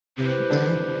I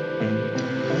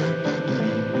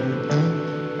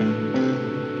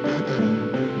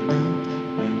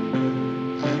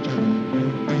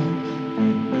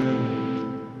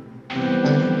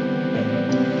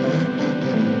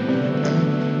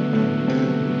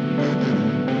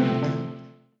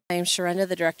am Sharenda,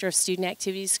 the Director of Student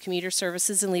Activities, Commuter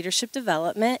Services and Leadership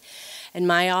Development, and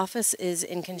my office is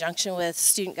in conjunction with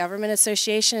Student Government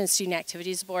Association and Student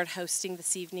Activities Board hosting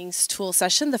this evening's tool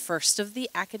session, the first of the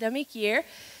academic year.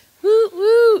 Woo,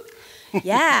 woo!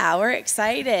 Yeah, we're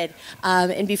excited.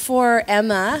 And before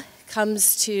Emma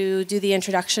comes to do the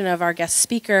introduction of our guest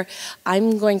speaker,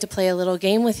 I'm going to play a little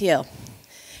game with you.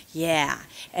 Yeah,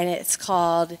 and it's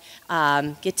called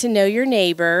Get to Know Your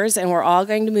Neighbors, and we're all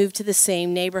going to move to the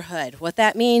same neighborhood. What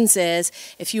that means is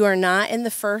if you are not in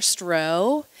the first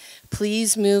row,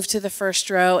 please move to the first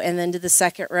row and then to the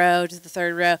second row, to the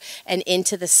third row, and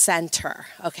into the center,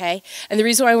 okay? And the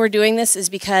reason why we're doing this is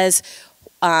because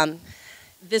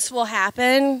this will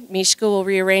happen. Mishka will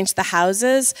rearrange the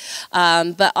houses.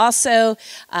 But also,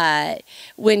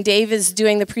 when Dave is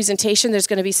doing the presentation, there's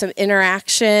going to be some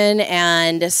interaction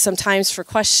and sometimes for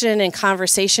question and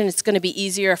conversation. It's going to be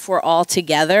easier if we're all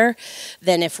together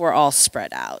than if we're all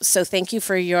spread out. So thank you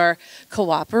for your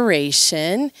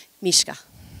cooperation, Mishka.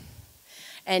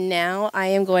 And now I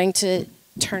am going to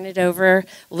turn it over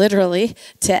literally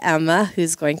to Emma,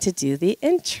 who's going to do the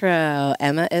intro.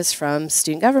 Emma is from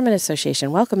Student Government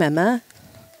Association. Welcome, Emma.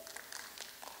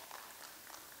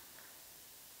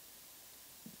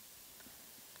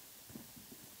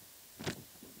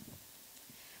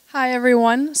 Hi,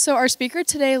 everyone. So our speaker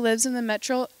today lives in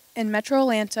Metro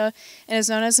Atlanta and is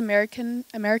known as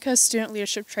America's Student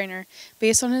Leadership Trainer,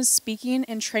 based on his speaking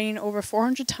and training over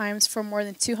 400 times for more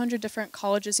than 200 different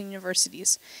colleges and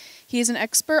universities. He is an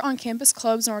expert on campus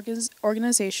clubs and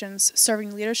organizations,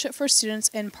 serving leadership for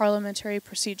students and parliamentary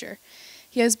procedure.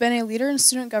 He has been a leader in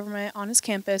student government on his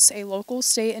campus, a local,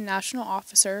 state, and national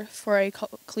officer for a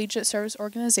collegiate service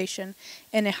organization,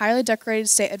 and a highly decorated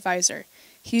state advisor.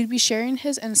 He would be sharing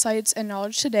his insights and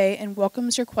knowledge today and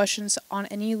welcomes your questions on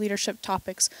any leadership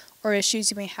topics or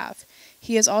issues you may have.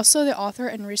 He is also the author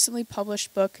and recently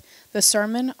published book, The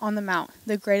Sermon on the Mount,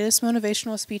 The Greatest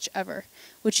Motivational Speech Ever,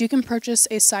 which you can purchase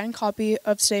a signed copy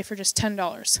of today for just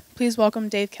 $10. Please welcome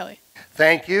Dave Kelly.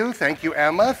 Thank you,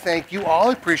 Emma. Thank you all.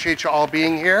 I appreciate you all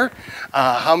being here.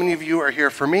 How many of you are here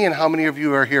for me, and how many of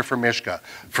you are here for Mishka?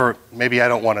 For maybe I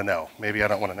don't want to know.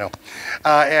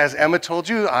 As Emma told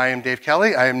you, I am Dave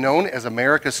Kelly. I am known as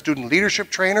America's Student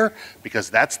Leadership Trainer because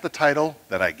that's the title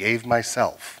that I gave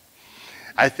myself.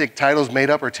 I think titles made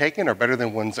up or taken are better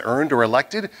than ones earned or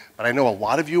elected, but I know a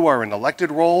lot of you are in elected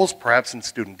roles, perhaps in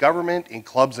student government, in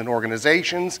clubs and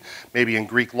organizations, maybe in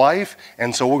Greek life,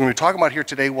 and so what we're going to be talking about here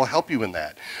today will help you in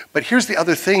that. But here's the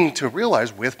other thing to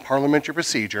realize with parliamentary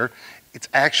procedure, it's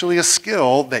actually a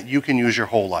skill that you can use your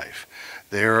whole life.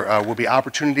 There will be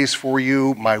opportunities for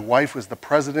you. My wife was the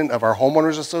president of our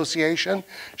homeowners association.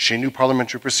 She knew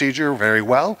parliamentary procedure very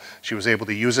well. She was able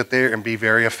to use it there and be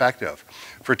very effective.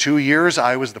 For 2 years,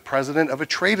 I was the president of a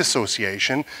trade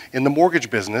association in the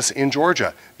mortgage business in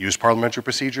Georgia. Used parliamentary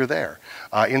procedure there.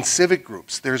 In civic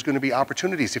groups, there's going to be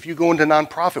opportunities. If you go into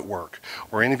nonprofit work,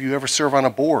 or any of you ever serve on a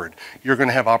board, you're going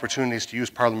to have opportunities to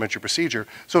use parliamentary procedure.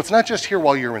 So it's not just here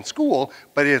while you're in school,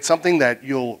 but it's something that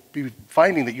you'll be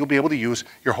finding that you'll be able to use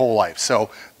your whole life. So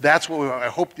that's what I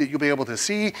hope that you'll be able to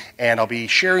see, and I'll be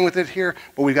sharing with it here.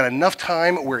 But we've got enough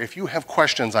time where if you have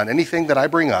questions on anything that I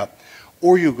bring up,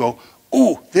 or you go,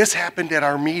 ooh, this happened at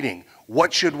our meeting,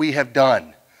 what should we have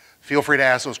done? Feel free to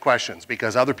ask those questions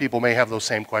because other people may have those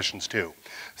same questions too.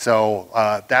 So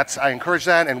I encourage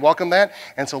that and welcome that.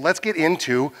 And so let's get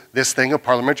into this thing of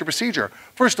parliamentary procedure.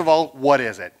 First of all, what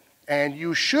is it? And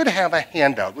you should have a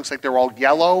handout. Looks like they're all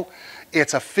yellow.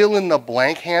 It's a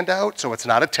fill-in-the-blank handout, so it's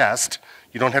not a test.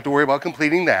 You don't have to worry about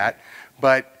completing that.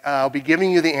 But I'll be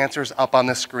giving you the answers up on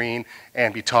the screen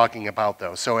and be talking about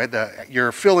those. So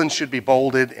your fill-ins should be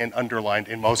bolded and underlined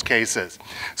in most cases.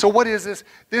 So what is this?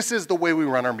 This is the way we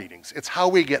run our meetings. It's how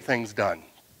we get things done.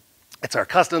 It's our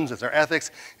customs, it's our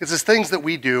ethics, it's the things that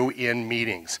we do in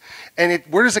meetings. And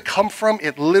where does it come from?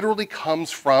 It literally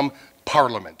comes from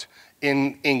Parliament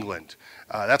in England.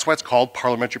 That's why it's called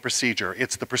parliamentary procedure.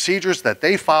 It's the procedures that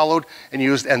they followed and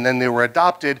used, and then they were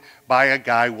adopted by a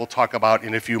guy we'll talk about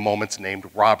in a few moments named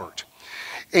Robert.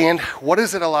 And what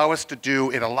does it allow us to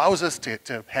do? It allows us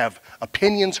to have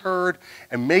opinions heard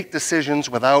and make decisions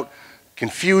without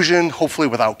confusion, hopefully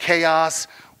without chaos,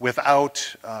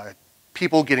 without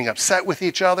people getting upset with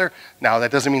each other. Now,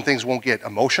 that doesn't mean things won't get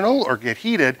emotional or get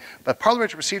heated, but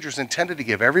parliamentary procedure is intended to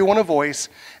give everyone a voice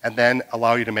and then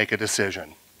allow you to make a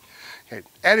decision. Okay.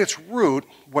 At its root,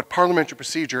 what parliamentary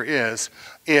procedure is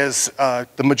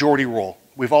the majority rule.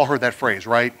 We've all heard that phrase,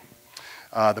 right?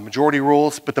 The majority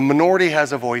rules, but the minority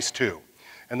has a voice too.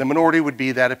 And the minority would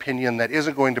be that opinion that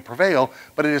isn't going to prevail,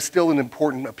 but it is still an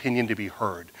important opinion to be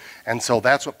heard. And so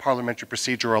that's what parliamentary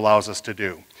procedure allows us to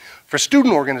do. For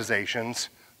student organizations,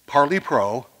 Parley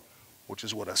Pro, which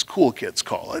is what us cool kids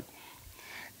call it,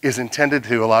 is intended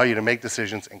to allow you to make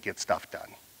decisions and get stuff done.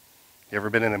 You ever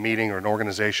been in a meeting or an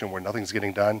organization where nothing's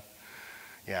getting done?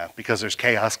 Yeah, because there's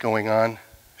chaos going on?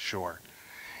 Sure.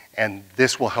 And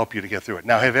this will help you to get through it.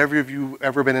 Now, have any of you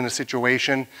ever been in a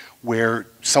situation where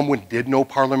someone did know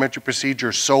parliamentary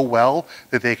procedure so well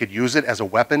that they could use it as a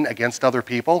weapon against other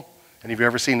people? Any of you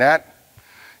ever seen that?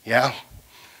 Yeah?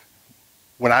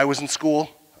 When I was in school,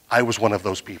 I was one of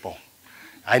those people.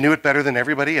 I knew it better than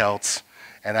everybody else,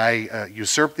 and I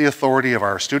usurped the authority of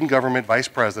our student government vice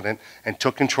president and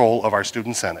took control of our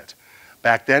student senate.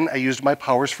 Back then, I used my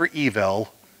powers for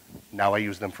evil. Now I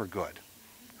use them for good.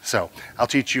 So I'll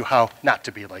teach you how not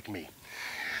to be like me.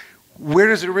 Where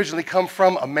does it originally come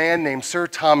from? A man named Sir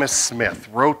Thomas Smith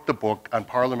wrote the book on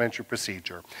parliamentary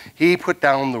procedure. He put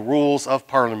down the rules of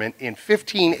Parliament in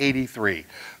 1583,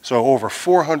 so over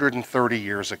 430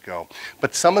 years ago.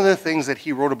 But some of the things that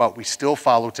he wrote about we still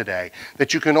follow today,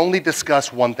 that you can only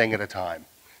discuss one thing at a time.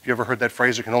 Have you ever heard that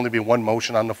phrase, there can only be one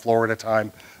motion on the floor at a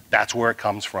time? That's where it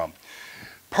comes from.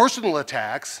 Personal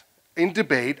attacks in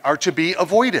debate are to be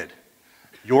avoided.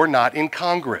 You're not in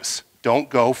Congress. Don't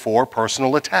go for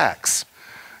personal attacks.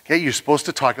 Okay, you're supposed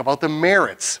to talk about the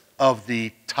merits of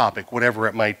the topic, whatever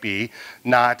it might be,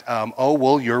 not, oh,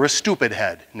 well, you're a stupid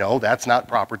head. No, that's not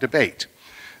proper debate.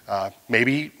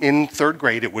 Maybe in third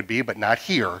grade it would be, but not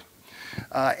here.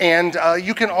 And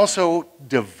you can also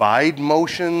divide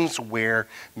motions where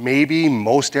maybe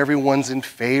most everyone's in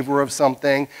favor of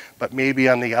something, but maybe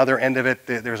on the other end of it,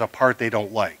 there's a part they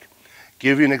don't like.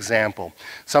 Give you an example.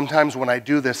 Sometimes when I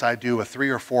do this, I do a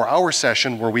 3 or 4 hour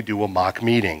session where we do a mock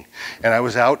meeting. And I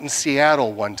was out in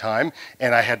Seattle one time,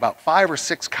 and I had about 5 or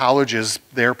 6 colleges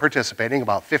there participating,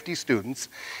 about 50 students,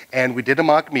 and we did a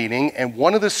mock meeting, and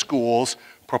one of the schools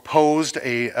proposed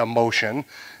a motion.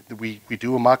 We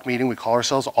do a mock meeting, we call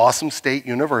ourselves Awesome State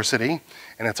University,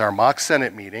 and it's our mock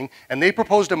Senate meeting, and they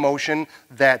proposed a motion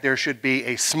that there should be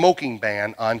a smoking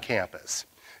ban on campus.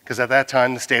 Because at that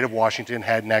time, the state of Washington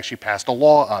hadn't actually passed a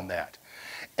law on that.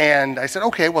 And I said,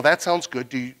 okay, well, that sounds good.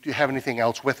 Do you have anything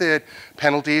else with it?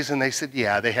 Penalties? And they said,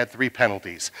 yeah, they had 3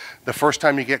 penalties. The first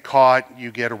time you get caught,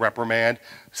 you get a reprimand.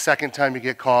 Second time you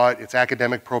get caught, it's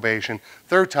academic probation.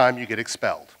 Third time, you get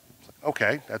expelled.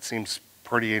 Okay, that seems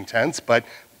pretty intense, but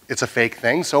it's a fake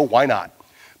thing, so why not?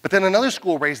 But then another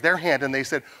school raised their hand and they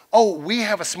said, oh, we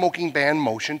have a smoking ban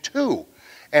motion too.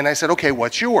 And I said, okay,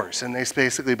 what's yours? And they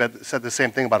basically said the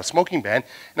same thing about a smoking ban.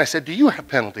 And I said, do you have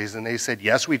penalties? And they said,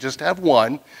 yes, we just have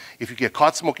one. If you get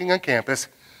caught smoking on campus,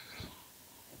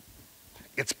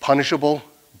 it's punishable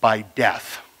by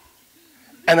death.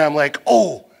 And I'm like,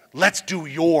 oh, let's do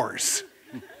yours.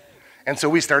 And so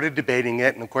we started debating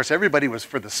it. And of course, everybody was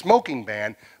for the smoking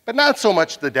ban, but not so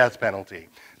much the death penalty.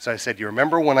 So I said, you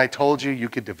remember when I told you you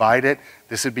could divide it?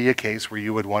 This would be a case where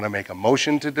you would want to make a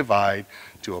motion to divide,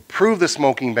 to approve the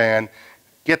smoking ban,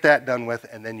 get that done with,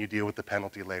 and then you deal with the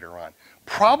penalty later on.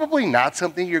 Probably not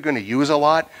something you're going to use a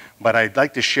lot, but I'd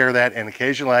like to share that, and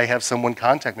occasionally I have someone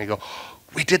contact me and go,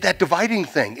 we did that dividing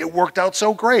thing. It worked out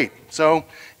so great. So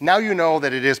now you know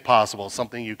that it is possible,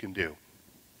 something you can do.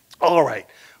 All right,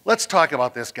 let's talk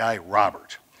about this guy,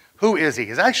 Robert. Who is he?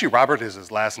 Actually, Robert is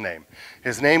his last name.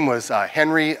 His name was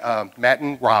Henry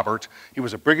Matten Robert. He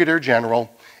was a brigadier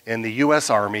general in the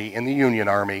U.S. Army, in the Union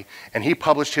Army, and he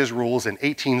published his rules in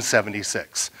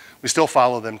 1876. We still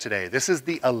follow them today. This is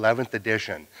the 11th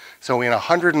edition. So in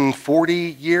 140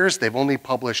 years, they've only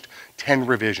published 10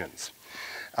 revisions.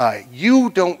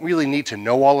 You don't really need to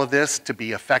know all of this to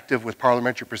be effective with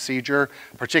parliamentary procedure,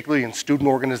 particularly in student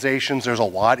organizations. There's a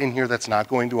lot in here that's not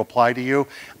going to apply to you.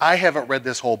 I haven't read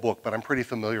this whole book, but I'm pretty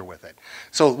familiar with it.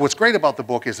 So what's great about the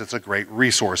book is it's a great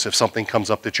resource if something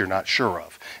comes up that you're not sure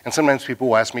of. And sometimes people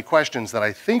will ask me questions that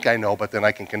I think I know, but then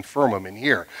I can confirm them in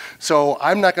here. So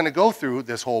I'm not going to go through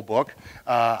this whole book.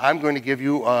 I'm going to give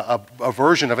you a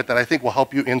version of it that I think will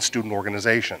help you in student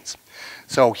organizations.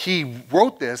 So he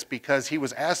wrote this because he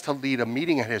was asked to lead a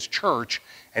meeting at his church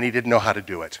and he didn't know how to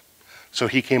do it. So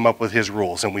he came up with his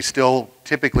rules, and we still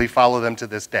typically follow them to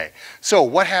this day. So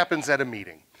what happens at a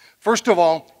meeting? First of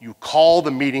all, you call the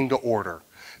meeting to order.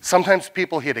 Sometimes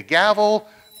people hit a gavel,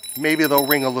 maybe they'll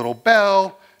ring a little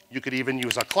bell, you could even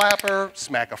use a clapper,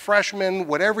 smack a freshman,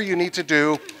 whatever you need to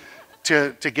do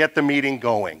to get the meeting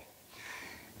going.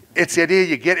 It's the idea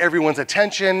you get everyone's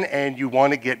attention and you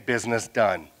want to get business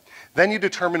done. Then you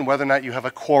determine whether or not you have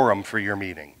a quorum for your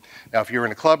meeting. Now, if you're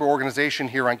in a club or organization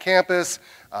here on campus,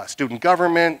 student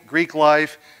government, Greek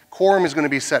life, quorum is going to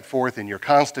be set forth in your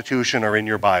constitution or in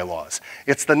your bylaws.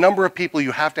 It's the number of people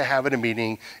you have to have at a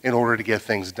meeting in order to get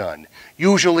things done.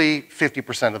 Usually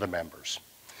 50% of the members.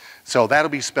 So that'll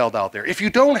be spelled out there. If you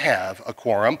don't have a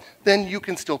quorum, then you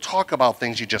can still talk about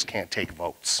things, you just can't take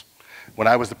votes. When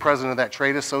I was the president of that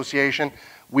trade association,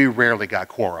 we rarely got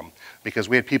quorum because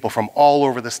we had people from all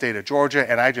over the state of Georgia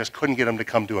and I just couldn't get them to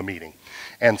come to a meeting.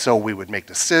 And so we would make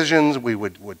decisions, we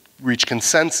would reach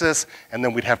consensus, and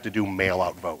then we'd have to do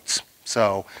mail-out votes.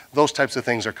 So those types of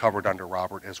things are covered under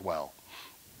Robert as well.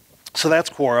 So that's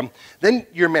quorum. Then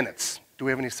your minutes. Do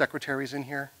we have any secretaries in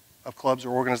here of clubs or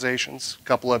organizations? A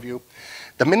couple of you.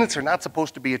 The minutes are not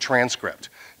supposed to be a transcript.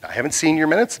 Now, I haven't seen your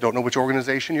minutes. I don't know which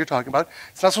organization you're talking about.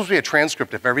 It's not supposed to be a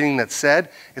transcript of everything that's said.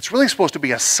 It's really supposed to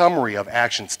be a summary of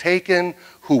actions taken,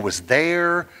 who was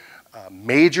there,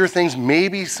 major things,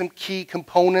 maybe some key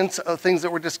components of things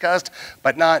that were discussed,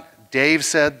 but not Dave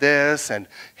said this, and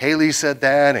Haley said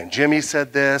that, and Jimmy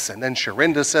said this, and then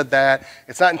Sharinda said that.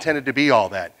 It's not intended to be all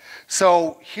that.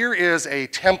 So here is a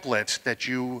template that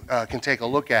you can take a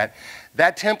look at.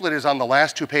 That template is on the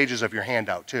last 2 pages of your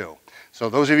handout too. So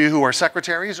those of you who are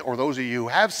secretaries or those of you who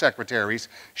have secretaries,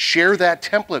 share that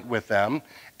template with them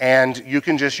and you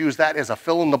can just use that as a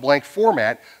fill-in-the-blank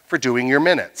format for doing your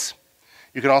minutes.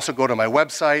 You can also go to my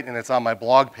website and it's on my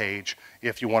blog page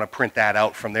if you want to print that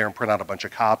out from there and print out a bunch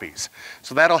of copies.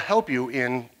 So that'll help you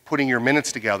in putting your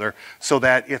minutes together so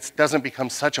that it doesn't become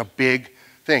such a big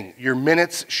thing. Your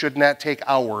minutes should not take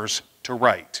hours to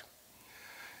write.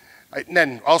 And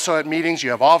then also at meetings, you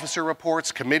have officer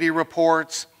reports, committee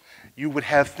reports. You would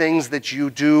have things that you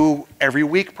do every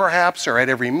week perhaps or at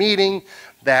every meeting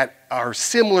that are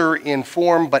similar in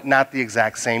form but not the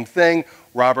exact same thing.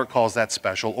 Robert calls that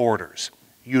special orders.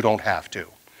 You don't have to.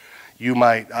 You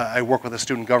might, I work with a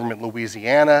student government in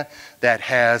Louisiana that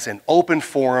has an open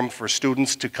forum for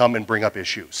students to come and bring up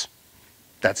issues.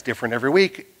 That's different every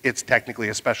week. It's technically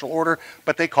a special order,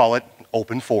 but they call it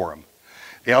open forum.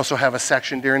 They also have a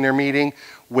section during their meeting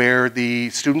where the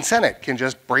student senate can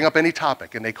just bring up any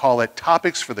topic, and they call it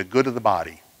topics for the good of the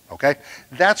body, okay?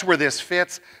 That's where this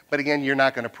fits, but again, you're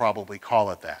not gonna probably call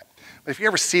it that. But if you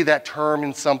ever see that term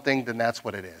in something, then that's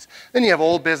what it is. Then you have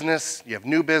old business, you have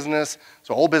new business.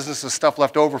 So old business is stuff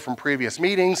left over from previous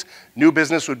meetings. New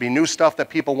business would be new stuff that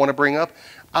people want to bring up.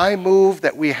 I move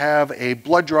that we have a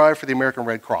blood drive for the American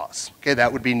Red Cross. Okay,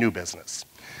 that would be new business.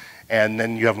 And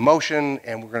then you have a motion,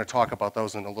 and we're going to talk about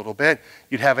those in a little bit.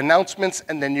 You'd have announcements,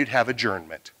 and then you'd have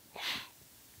adjournment.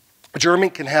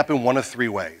 Adjournment can happen one of 3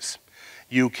 ways.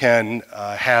 You can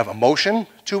have a motion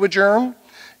to adjourn.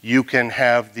 You can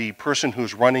have the person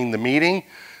who's running the meeting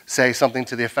say something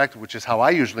to the effect, which is how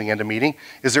I usually end a meeting,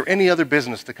 is there any other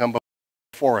business to come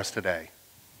before us today?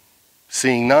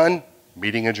 Seeing none,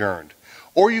 meeting adjourned.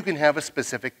 Or you can have a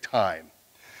specific time.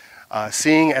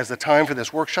 Seeing as the time for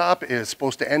this workshop is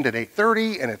supposed to end at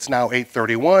 8:30 and it's now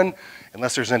 8:31,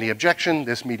 unless there's any objection,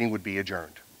 this meeting would be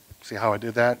adjourned. See how I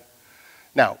did that?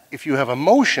 Now, if you have a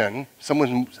motion,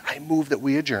 I move that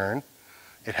we adjourn,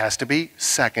 it has to be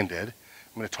seconded.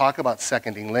 I'm going to talk about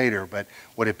seconding later, but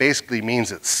what it basically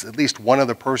means is at least one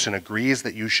other person agrees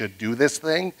that you should do this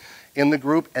thing in the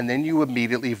group, and then you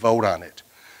immediately vote on it.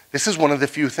 This is one of the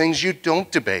few things you don't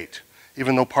debate,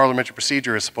 even though parliamentary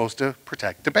procedure is supposed to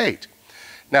protect debate.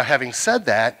 Now, having said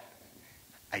that,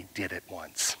 I did it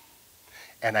once.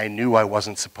 And I knew I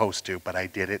wasn't supposed to, but I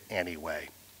did it anyway.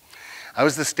 I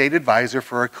was the state advisor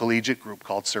for a collegiate group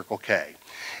called Circle K,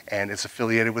 and it's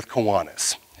affiliated with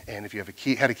Kiwanis. And if you have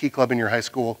had a key club in your high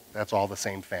school, that's all the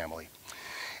same family.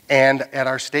 And at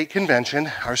our state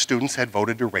convention, our students had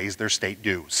voted to raise their state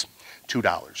dues,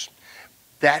 $2.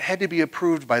 That had to be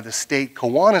approved by the state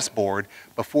Kiwanis board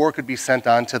before it could be sent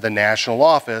on to the national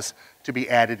office to be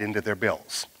added into their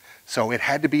bills. So it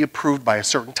had to be approved by a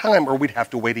certain time or we'd have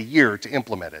to wait a year to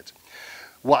implement it.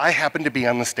 Well, I happened to be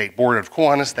on the state board of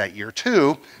Kiwanis that year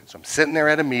too, so I'm sitting there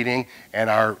at a meeting and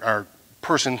our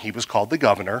person, he was called the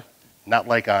governor, not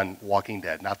like on Walking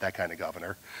Dead, not that kind of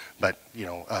governor, but you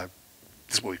know,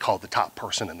 this is what we call the top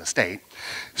person in the state.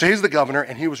 So he's the governor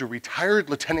and he was a retired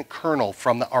lieutenant colonel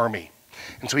from the Army.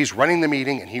 And so he's running the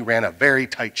meeting and he ran a very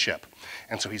tight ship.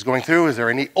 And so he's going through, is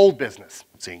there any old business?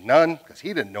 Seeing none, because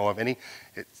he didn't know of any.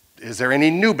 Is there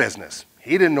any new business?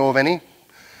 He didn't know of any.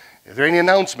 Is there any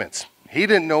announcements? He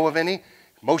didn't know of any.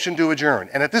 Motion to adjourn.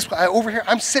 And at this point,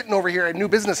 I'm sitting over here at New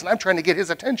Business and I'm trying to get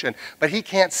his attention, but he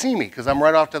can't see me because I'm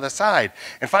right off to the side.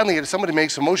 And finally, somebody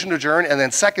makes a motion to adjourn and then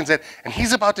seconds it, and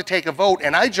he's about to take a vote,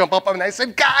 and I jump up and I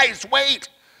said, guys, wait,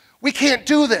 we can't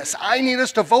do this. I need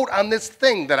us to vote on this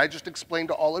thing that I just explained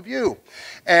to all of you.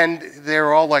 And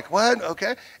they're all like, what?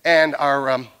 Okay. And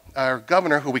our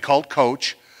governor, who we called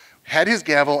Coach, had his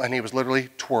gavel and he was literally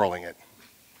twirling it.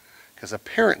 Because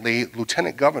apparently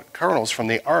lieutenant colonels from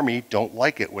the Army don't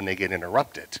like it when they get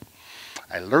interrupted.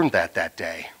 I learned that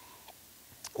day.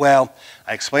 Well,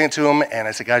 I explained to him and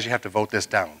I said, guys, you have to vote this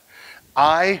down.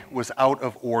 I was out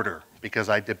of order because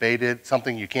I debated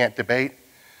something you can't debate,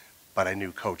 but I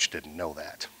knew Coach didn't know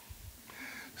that.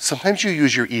 Sometimes you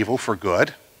use your evil for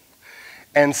good.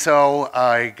 And so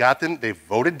I got them, they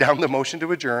voted down the motion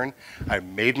to adjourn. I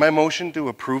made my motion to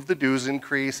approve the dues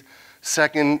increase.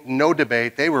 Second, no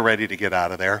debate. They were ready to get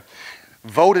out of there.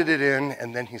 Voted it in,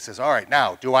 and then he says, all right,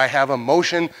 now, do I have a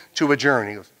motion to adjourn?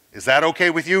 He goes, is that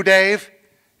okay with you, Dave?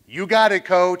 You got it,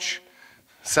 Coach.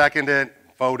 Seconded,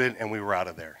 voted, and we were out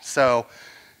of there. So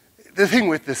the thing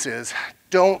with this is,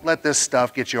 don't let this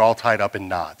stuff get you all tied up in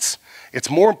knots. It's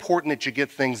more important that you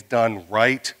get things done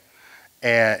right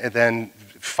and then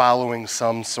following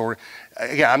some sort.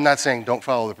 Again, I'm not saying don't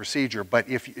follow the procedure, but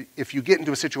if you get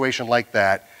into a situation like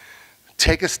that,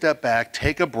 take a step back,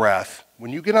 take a breath.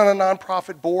 When you get on a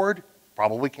nonprofit board,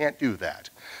 probably can't do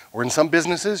that. Or in some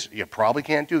businesses, you probably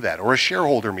can't do that. Or a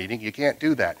shareholder meeting, you can't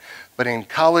do that. But in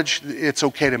college, it's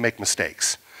okay to make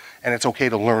mistakes. And it's okay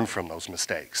to learn from those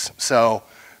mistakes. So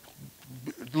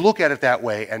look at it that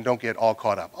way and don't get all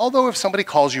caught up. Although if somebody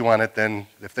calls you on it, then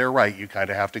if they're right, you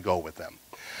kind of have to go with them.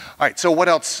 All right, so what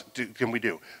else can we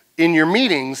do? In your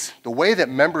meetings, the way that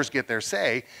members get their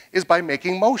say is by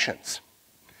making motions.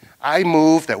 I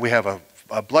move that we have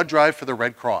a blood drive for the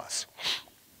Red Cross.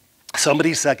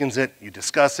 Somebody seconds it, you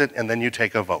discuss it, and then you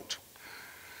take a vote.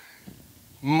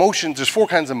 Motions, there's 4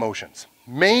 kinds of motions.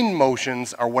 Main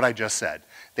motions are what I just said.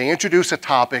 They introduce a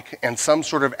topic and some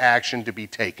sort of action to be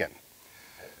taken.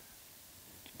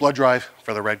 Blood drive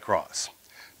for the Red Cross.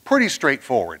 Pretty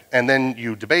straightforward. And then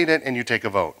you debate it and you take a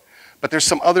vote. But there's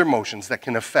some other motions that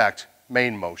can affect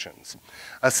main motions.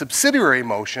 A subsidiary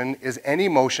motion is any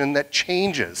motion that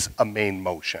changes a main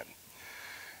motion.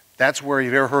 That's where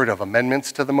you've ever heard of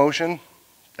amendments to the motion.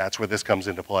 That's where this comes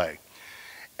into play.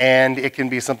 And it can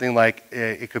be something like,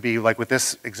 it could be like with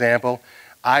this example,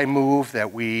 I move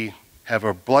that we have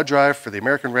a blood drive for the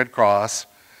American Red Cross.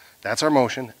 That's our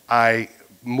motion. I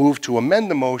move to amend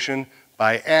the motion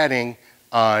by adding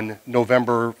on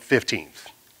November 15th,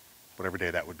 whatever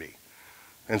day that would be.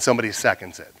 And somebody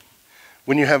seconds it.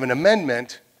 When you have an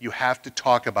amendment, you have to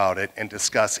talk about it and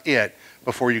discuss it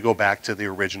before you go back to the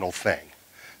original thing.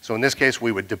 So in this case,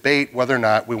 we would debate whether or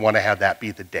not we want to have that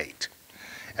be the date.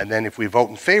 And then if we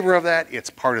vote in favor of that, it's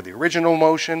part of the original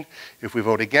motion. If we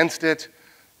vote against it,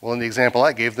 well, in the example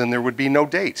I gave, then there would be no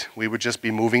date. We would just be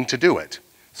moving to do it.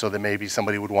 So that maybe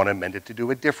somebody would want to amend it to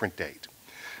do a different date.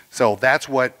 So that's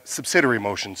what subsidiary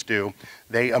motions do.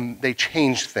 They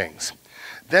change things.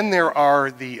 Then there are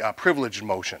the privileged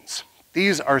motions.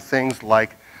 These are things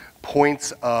like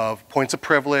points of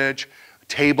privilege,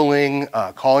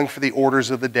 tabling, calling for the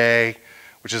orders of the day,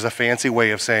 which is a fancy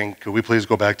way of saying, could we please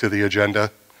go back to the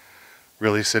agenda?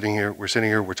 Really we're sitting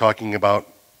here, we're talking about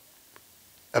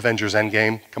Avengers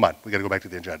Endgame. Come on, we got to go back to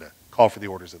the agenda. Call for the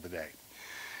orders of the day.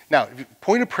 Now,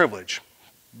 point of privilege,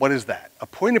 what is that? A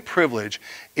point of privilege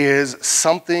is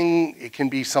something, it can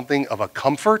be something of a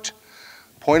comfort.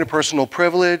 Point of personal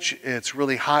privilege, it's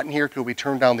really hot in here, could we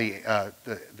turn down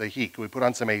the heat? Could we put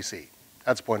on some AC?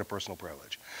 That's a point of personal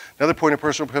privilege. Another point of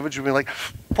personal privilege would be like,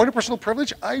 point of personal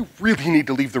privilege, I really need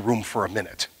to leave the room for a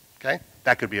minute, okay?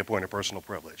 That could be a point of personal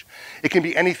privilege. It can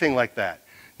be anything like that.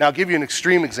 Now, I'll give you an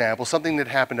extreme example. Something that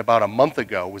happened about a month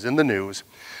ago was in the news.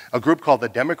 A group called the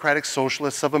Democratic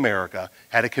Socialists of America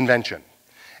had a convention,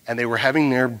 and they were having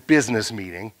their business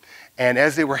meeting. And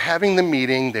as they were having the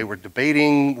meeting, they were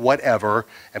debating whatever,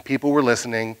 and people were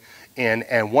listening.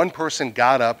 And one person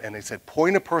got up and they said,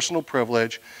 point of personal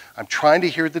privilege, I'm trying to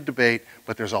hear the debate,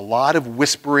 but there's a lot of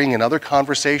whispering and other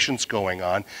conversations going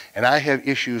on, and I have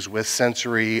issues with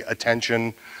sensory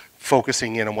attention,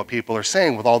 focusing in on what people are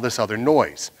saying with all this other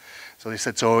noise. So they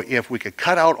said, so if we could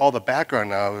cut out all the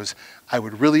background noise, I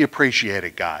would really appreciate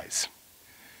it, guys.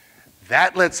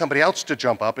 That led somebody else to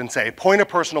jump up and say, point of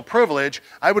personal privilege,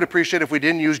 I would appreciate if we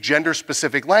didn't use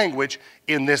gender-specific language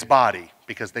in this body,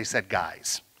 because they said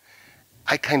guys.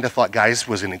 I kind of thought guys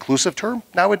was an inclusive term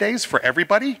nowadays for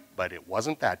everybody, but it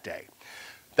wasn't that day.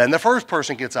 Then the first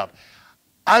person gets up.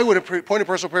 point of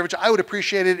personal privilege, I would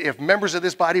appreciate it if members of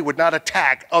this body would not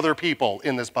attack other people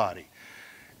in this body.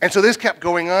 And so this kept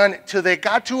going on till they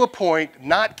got to a point,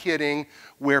 not kidding,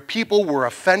 where people were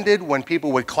offended when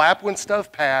people would clap when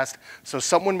stuff passed. So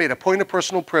someone made a point of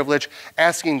personal privilege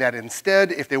asking that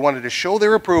instead, if they wanted to show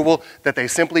their approval, that they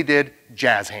simply did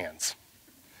jazz hands.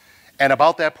 And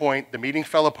about that point, the meeting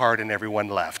fell apart and everyone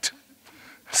left.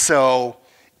 So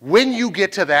when you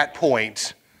get to that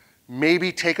point,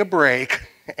 maybe take a break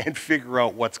and figure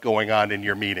out what's going on in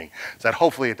your meeting. So that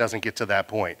hopefully it doesn't get to that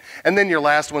point. And then your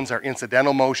last ones are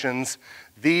incidental motions.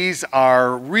 These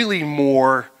are really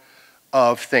more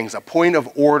of things. A point of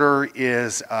order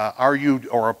is,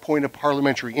 or a point of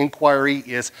parliamentary inquiry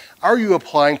is, are you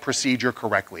applying procedure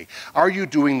correctly? Are you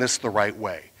doing this the right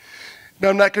way? Now,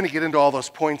 I'm not going to get into all those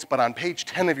points, but on page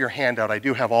 10 of your handout, I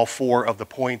do have all 4 of the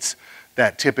points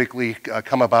that typically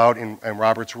come about in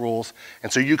Robert's rules.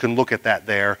 And so you can look at that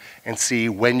there and see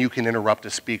when you can interrupt a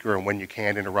speaker and when you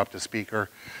can't interrupt a speaker.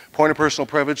 Point of personal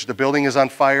privilege, the building is on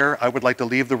fire, I would like to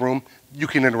leave the room. You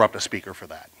can interrupt a speaker for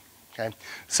that. Okay?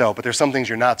 So, but there's some things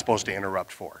you're not supposed to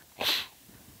interrupt for.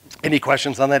 Any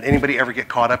questions on that? Anybody ever get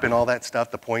caught up in all that stuff,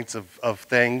 the points of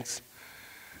things?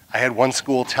 I had one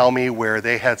school tell me where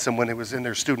they had someone who was in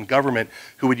their student government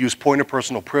who would use point of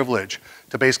personal privilege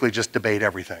to basically just debate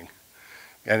everything.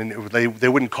 And they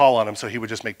wouldn't call on him, so he would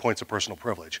just make points of personal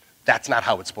privilege. That's not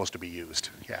how it's supposed to be used.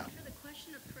 Yeah. For the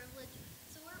question of privilege,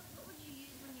 so what would you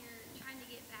use when you're trying to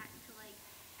get back to like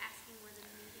asking where the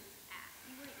meeting's at?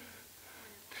 You wouldn't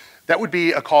use That would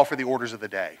be a call for the orders of the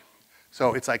day.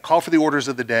 So it's like call for the orders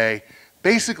of the day.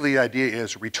 Basically, the idea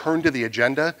is return to the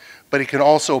agenda, but it can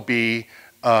also be,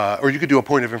 or you could do a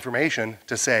point of information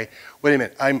to say, wait a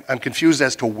minute, I'm confused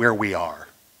as to where we are.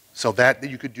 So that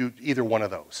you could do either one of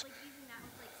those. Like using that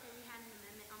with like, say we had an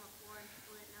amendment on the floor and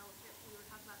people didn't know if we were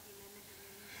talking about the amendment and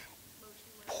then motion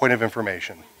was. Point of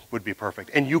information would be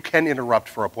perfect. And you can interrupt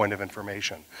for a point of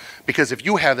information. Because if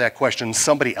you have that question,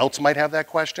 somebody else might have that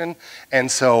question.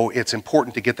 And so it's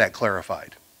important to get that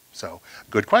clarified. So,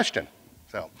 good question.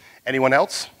 So, anyone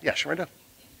else? Yeah, Sharinda.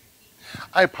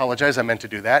 I apologize, I meant to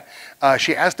do that.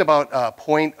 She asked about a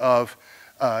point of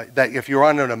that if you're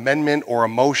on an amendment or a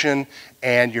motion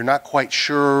and you're not quite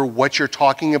sure what you're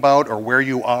talking about or where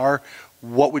you are,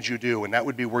 what would you do? And that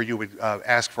would be where you would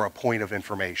ask for a point of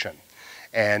information.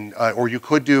 And, or you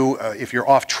could do, if you're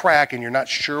off track and you're not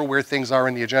sure where things are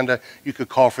in the agenda, you could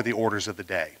call for the orders of the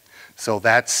day. So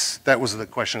that was the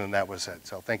question and that was it.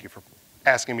 So thank you for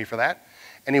asking me for that.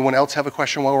 Anyone else have a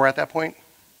question while we're at that point?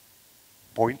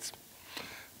 Points?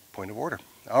 Point of order.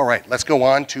 All right, let's go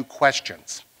on to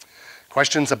questions.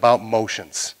 Questions about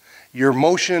motions. Your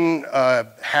motion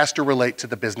has to relate to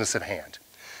the business at hand.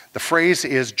 The phrase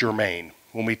is germane.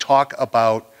 When we talk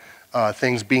about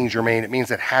things being germane, it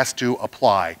means it has to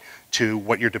apply to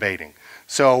what you're debating.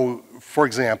 So, for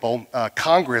example,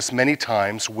 Congress many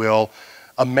times will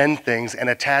amend things and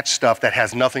attach stuff that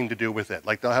has nothing to do with it.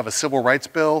 Like they'll have a civil rights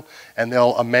bill and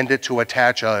they'll amend it to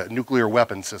attach a nuclear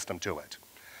weapons system to it.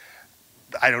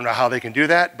 I don't know how they can do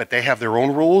that, but they have their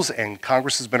own rules, and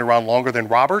Congress has been around longer than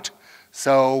Robert,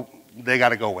 so they got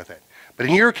to go with it. But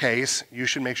in your case, you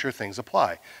should make sure things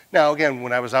apply. Now, again,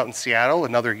 when I was out in Seattle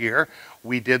another year,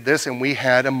 we did this, and we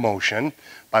had a motion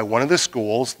by one of the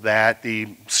schools that the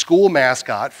school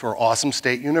mascot for Awesome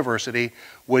State University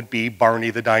would be Barney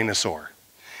the dinosaur.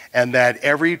 And that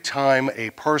every time a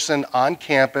person on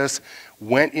campus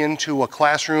went into a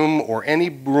classroom or any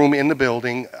room in the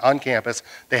building on campus,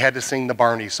 they had to sing the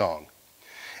Barney song.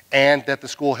 And that the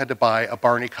school had to buy a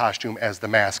Barney costume as the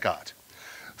mascot.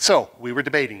 So we were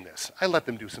debating this. I let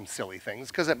them do some silly things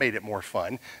because it made it more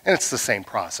fun, and it's the same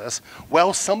process.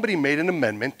 Well, somebody made an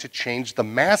amendment to change the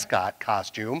mascot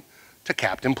costume to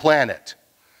Captain Planet.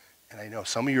 And I know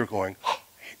some of you are going, oh,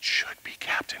 it should be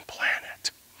Captain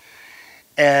Planet.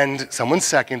 And someone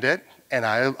seconded it, and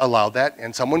I allowed that,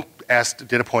 and someone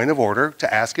did a point of order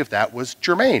to ask if that was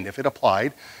germane, if it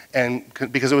applied, and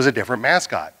because it was a different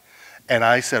mascot. And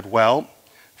I said, well,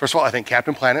 first of all, I think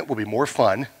Captain Planet will be more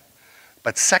fun,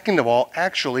 but second of all,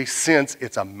 actually, since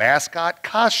it's a mascot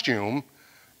costume,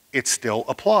 it still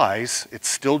applies, it's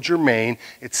still germane,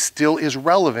 it still is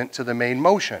relevant to the main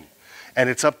motion. And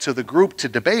it's up to the group to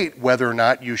debate whether or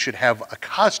not you should have a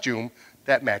costume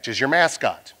that matches your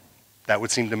mascot. That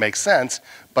would seem to make sense,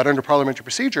 but under parliamentary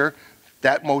procedure,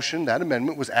 that motion, that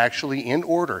amendment was actually in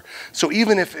order. So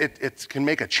even if it can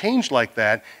make a change like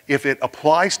that, if it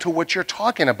applies to what you're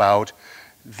talking about,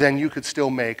 then you could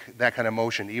still make that kind of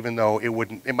motion, even though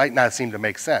it might not seem to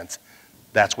make sense.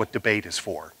 That's what debate is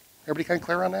for. Everybody kind of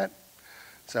clear on that?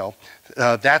 So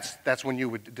that's when you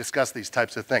would discuss these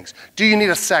types of things. Do you need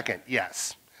a second?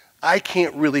 Yes. I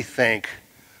can't really think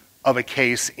of a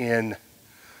case in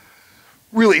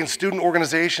student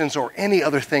organizations or any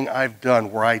other thing I've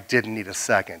done where I didn't need a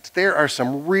second. There are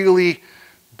some really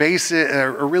basic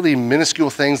or really minuscule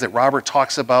things that Robert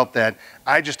talks about that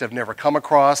I just have never come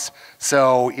across.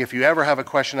 So if you ever have a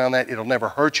question on that, it'll never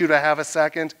hurt you to have a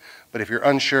second. But if you're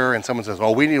unsure and someone says,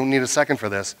 oh, we don't need a second for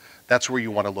this, that's where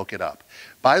you want to look it up.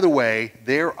 By the way,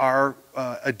 there are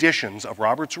editions of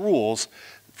Robert's Rules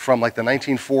from like the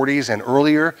 1940s and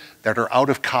earlier that are out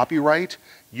of copyright.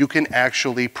 You can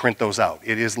actually print those out.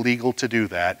 It is legal to do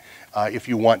that if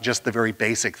you want just the very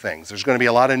basic things. There's going to be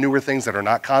a lot of newer things that are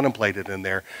not contemplated in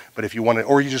there, but if you want to,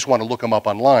 or you just want to look them up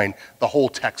online, the whole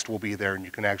text will be there and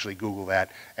you can actually Google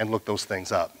that and look those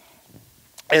things up.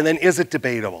 And then, is it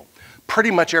debatable?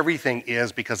 Pretty much everything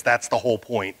is, because that's the whole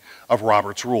point of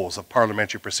Robert's Rules of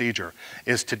Parliamentary Procedure,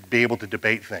 is to be able to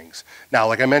debate things. Now,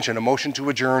 like I mentioned, a motion to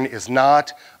adjourn is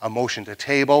not, a motion to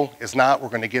table is not, we're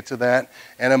going to get to that,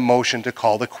 and a motion to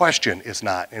call the question is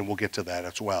not, and we'll get to that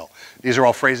as well. These are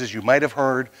all phrases you might have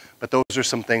heard, but those are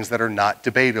some things that are not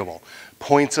debatable.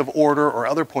 Points of order or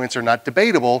other points are not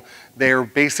debatable. They're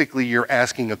basically, you're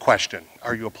asking a question.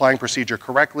 Are you applying procedure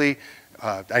correctly?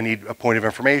 I need a point of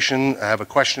information, I have a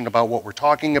question about what we're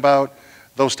talking about.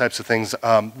 Those types of things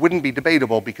wouldn't be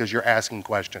debatable because you're asking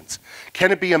questions.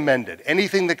 Can it be amended?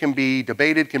 Anything that can be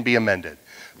debated can be amended.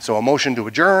 So a motion to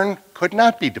adjourn could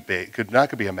not be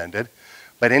amended,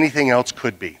 but anything else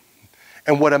could be.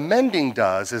 And what amending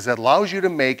does is it allows you to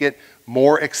make it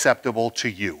more acceptable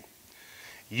to you.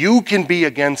 You can be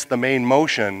against the main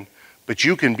motion, but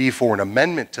you can be for an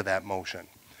amendment to that motion.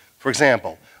 For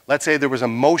example, let's say there was a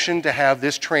motion to have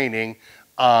this training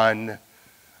on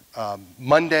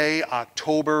Monday,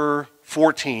 October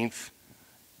 14th,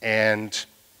 and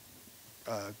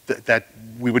that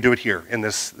we would do it here in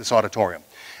this auditorium.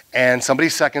 And somebody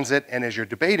seconds it, and as you're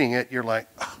debating it, you're like,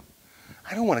 oh,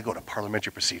 I don't want to go to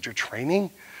parliamentary procedure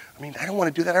training. I mean, I don't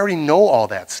want to do that. I already know all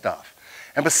that stuff.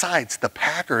 And besides, the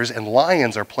Packers and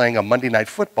Lions are playing a Monday Night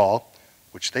Football,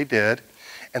 which they did,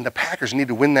 and the Packers need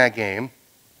to win that game,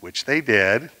 which they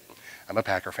did. I'm a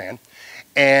Packer fan.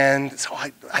 And so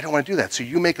I don't want to do that. So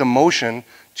you make a motion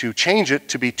to change it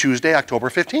to be Tuesday, October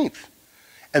 15th.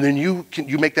 And then you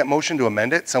make that motion to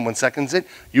amend it. Someone seconds it.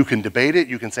 You can debate it.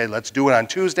 You can say, let's do it on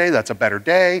Tuesday. That's a better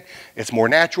day. It's more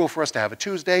natural for us to have a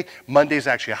Tuesday. Monday's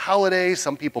actually a holiday.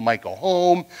 Some people might go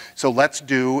home. So let's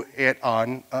do it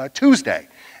on Tuesday.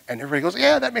 And everybody goes,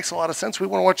 yeah, that makes a lot of sense. We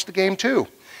want to watch the game too.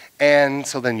 And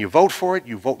so then you vote for it,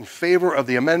 you vote in favor of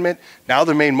the amendment. Now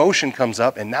the main motion comes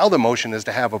up, and now the motion is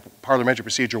to have a parliamentary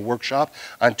procedure workshop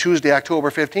on Tuesday, October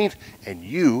 15th, and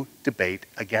you debate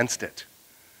against it.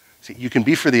 See, you can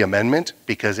be for the amendment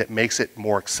because it makes it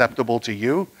more acceptable to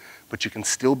you, but you can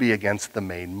still be against the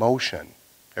main motion.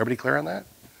 Everybody clear on that?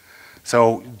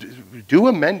 So do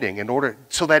amending in order,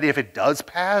 so that if it does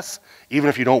pass, even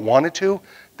if you don't want it to,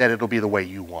 that it'll be the way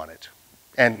you want it.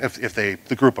 And if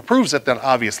the group approves it, then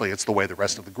obviously it's the way the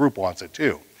rest of the group wants it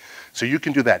too. So you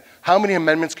can do that. How many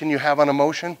amendments can you have on a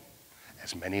motion?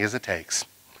 As many as it takes.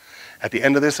 At the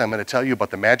end of this, I'm going to tell you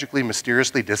about the magically,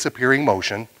 mysteriously disappearing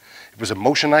motion. It was a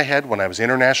motion I had when I was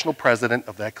international president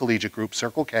of that collegiate group,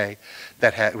 Circle K,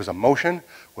 it was a motion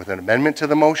with an amendment to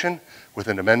the motion, with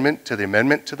an amendment to the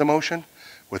amendment to the motion,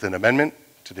 with an amendment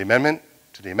to the amendment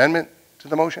to the amendment to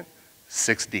the motion,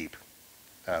 6 deep.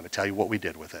 I'm going to tell you what we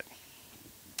did with it.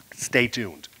 Stay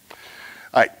tuned.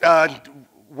 All right,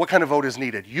 what kind of vote is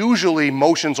needed? Usually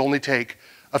motions only take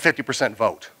a 50%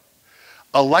 vote.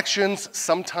 Elections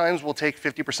sometimes will take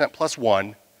 50% plus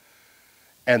 1,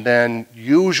 and then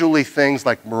usually things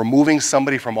like removing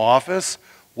somebody from office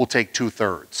will take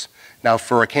 2/3. Now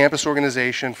for a campus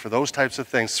organization, for those types of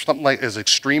things, something like as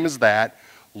extreme as that,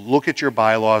 look at your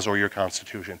bylaws or your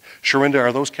constitution. Sharinda,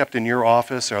 are those kept in your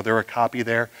office? Are there a copy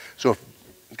there? So if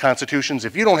constitutions,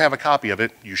 if you don't have a copy of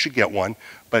it, you should get one,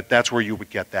 but that's where you would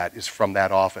get that, is from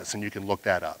that office, and you can look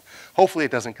that up. Hopefully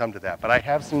it doesn't come to that, but I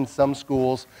have seen some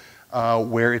schools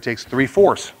where it takes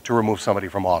 3/4 to remove somebody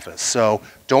from office. So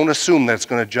don't assume that it's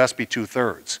going to just be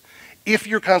 2/3. If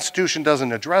your constitution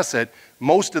doesn't address it,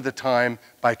 most of the time,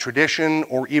 by tradition,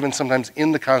 or even sometimes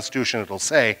in the constitution, it'll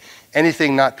say,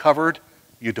 anything not covered,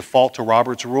 you default to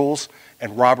Robert's Rules,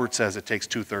 and Robert says it takes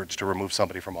 2/3 to remove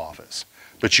somebody from office.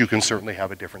 But you can certainly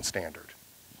have a different standard.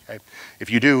 Okay? If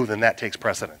you do, then that takes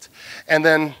precedence. And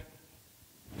then,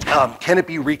 can it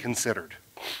be reconsidered?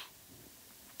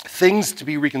 Things to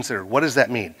be reconsidered, what does that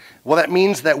mean? Well, that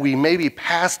means that we maybe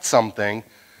passed something,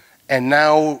 and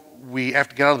now we have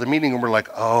to get out of the meeting and we're like,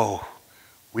 oh,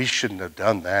 we shouldn't have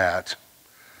done that.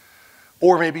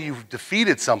 Or maybe you've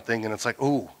defeated something and it's like,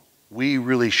 ooh, we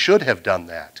really should have done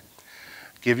that.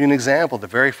 Give you an example. The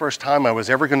very first time I was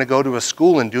ever going to go to a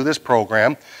school and do this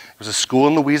program, it was a school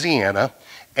in Louisiana,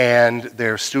 and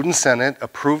their student senate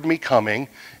approved me coming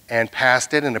and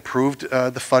passed it and approved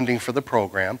the funding for the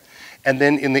program. And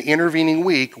then in the intervening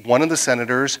week, one of the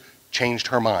senators changed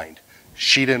her mind.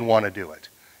 She didn't want to do it,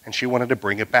 and she wanted to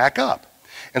bring it back up.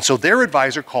 And so their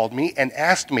advisor called me and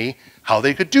asked me how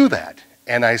they could do that.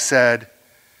 And I said,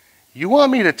 you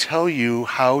want me to tell you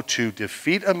how to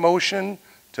defeat a motion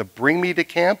to bring me to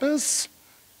campus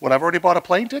when I've already bought a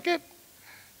plane ticket?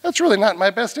 That's really not in my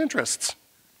best interests.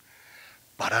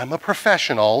 But I'm a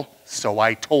professional, so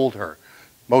I told her,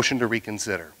 motion to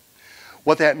reconsider.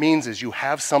 What that means is you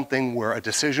have something where a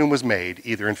decision was made,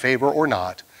 either in favor or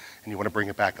not, and you want to bring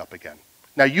it back up again.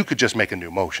 Now, you could just make a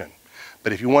new motion,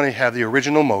 but if you want to have the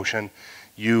original motion,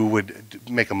 you would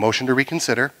make a motion to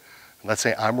reconsider. Let's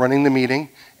say I'm running the meeting,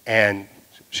 and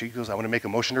she goes, I want to make a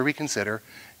motion to reconsider.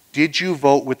 Did you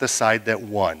vote with the side that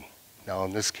won? Now,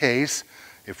 in this case,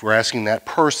 if we're asking that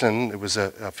person, it was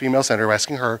a female senator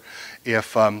asking her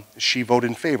if she voted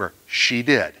in favor. She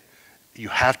did. You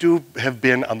have to have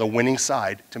been on the winning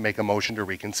side to make a motion to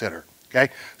reconsider,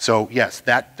 okay? So yes,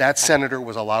 that senator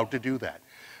was allowed to do that.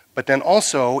 But then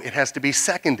also, it has to be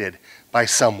seconded by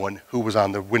someone who was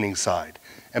on the winning side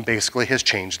and basically has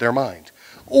changed their mind.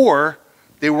 Or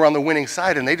they were on the winning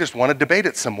side and they just want to debate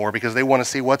it some more because they want to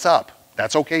see what's up.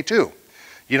 That's okay too.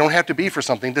 You don't have to be for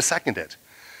something to second it.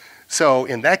 So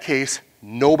in that case,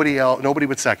 nobody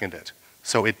would second it.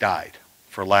 So it died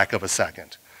for lack of a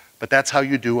second. But that's how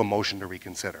you do a motion to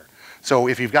reconsider. So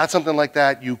if you've got something like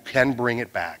that, you can bring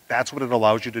it back. That's what it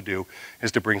allows you to do,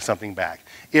 is to bring something back.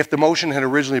 If the motion had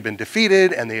originally been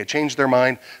defeated and they had changed their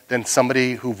mind, then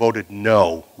somebody who voted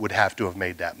no would have to have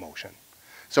made that motion.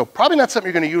 So probably not something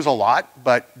you're going to use a lot,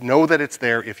 but know that it's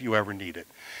there if you ever need it.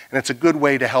 And it's a good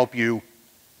way to help you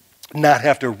not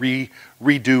have to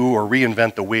redo or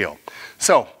reinvent the wheel.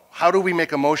 So how do we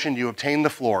make a motion? You obtain the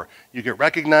floor. You get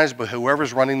recognized by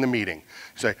whoever's running the meeting.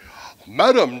 You say,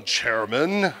 Madam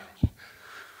Chairman,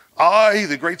 I,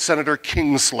 the great Senator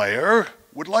Kingslayer,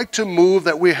 would like to move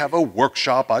that we have a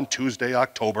workshop on Tuesday,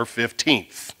 October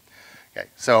 15th. Okay,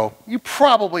 so you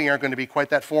probably aren't going to be quite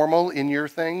that formal in your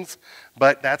things,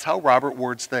 but that's how Robert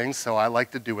words things, so I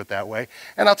like to do it that way.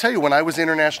 And I'll tell you, when I was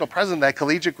international president of that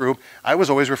collegiate group, I was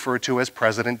always referred to as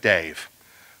President Dave,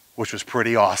 which was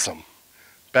pretty awesome.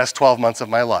 Best 12 months of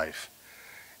my life.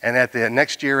 And at the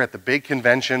next year at the big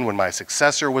convention, when my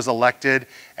successor was elected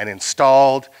and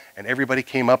installed, and everybody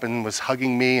came up and was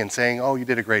hugging me and saying, oh, you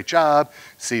did a great job,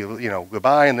 see you,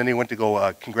 goodbye, and then he went to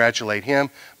go congratulate him.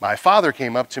 My father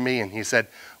came up to me and he said,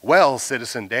 well,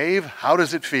 Citizen Dave, how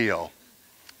does it feel?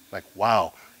 Like,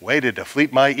 wow, way to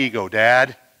deflate my ego,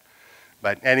 Dad.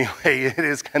 But anyway, it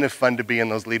is kind of fun to be in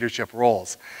those leadership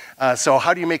roles. So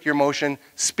how do you make your motion?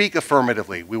 Speak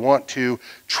affirmatively. We want to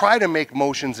try to make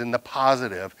motions in the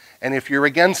positive, and if you're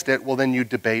against it, well, then you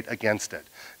debate against it.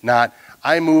 Not,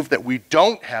 I move that we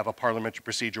don't have a parliamentary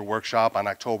procedure workshop on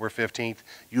October 15th.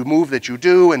 You move that you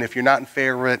do, and if you're not in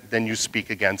favor of it, then you speak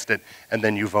against it, and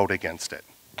then you vote against it.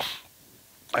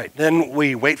 All right, then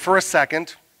we wait for a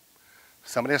second.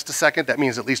 Somebody has to second. That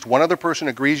means at least one other person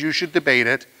agrees you should debate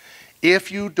it.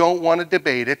 If you don't want to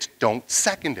debate it, don't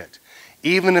second it.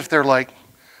 Even if they're like,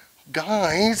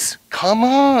 guys, come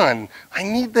on, I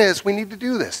need this, we need to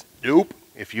do this. Nope.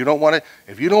 If you don't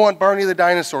want Barney the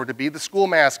dinosaur to be the school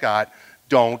mascot,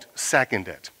 don't second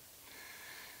it.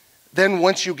 Then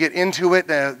once you get into it,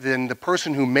 then the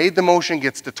person who made the motion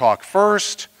gets to talk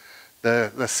first.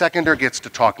 The seconder gets to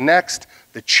talk next.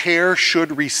 The chair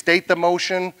should restate the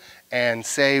motion and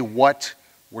say what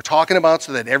we're talking about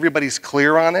so that everybody's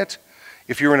clear on it.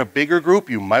 If you're in a bigger group,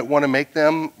 you might want to make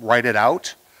them write it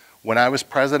out. When I was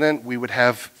president, we would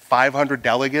have 500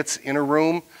 delegates in a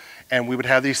room, and we would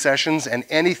have these sessions, and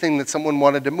anything that someone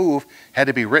wanted to move had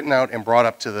to be written out and brought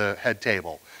up to the head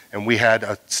table. And we had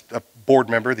a board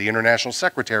member, the international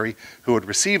secretary, who would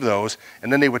receive those,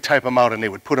 and then they would type them out and they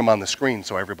would put them on the screen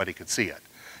so everybody could see it.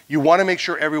 You want to make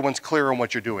sure everyone's clear on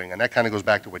what you're doing, and that kind of goes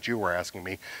back to what you were asking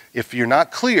me. If you're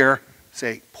not clear,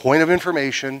 say, point of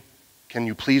information, can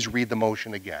you please read the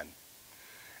motion again?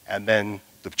 And then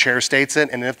the chair states it,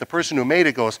 and if the person who made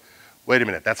it goes, wait a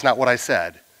minute, that's not what I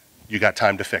said, you got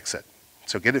time to fix it.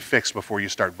 So get it fixed before you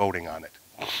start voting on it.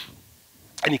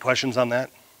 Any questions on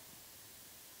that?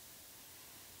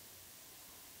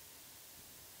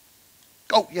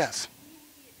 Oh, yes.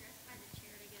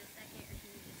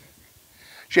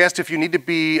 She asked if you need to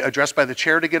be addressed by the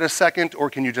chair to get a second, or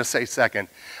can you just say second?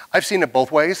 I've seen it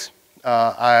both ways.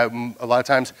 A lot of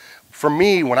times, For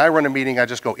me, when I run a meeting, I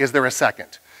just go, is there a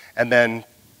second? And then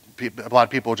a lot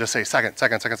of people will just say second,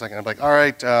 second, second, second. I'm like, all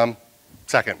right,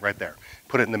 second, right there.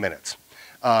 Put it in the minutes.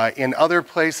 In other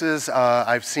places,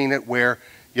 I've seen it where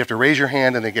you have to raise your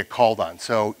hand and they get called on.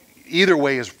 So either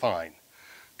way is fine.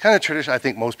 Kind of tradition, I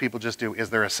think most people just do,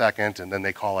 is there a second, and then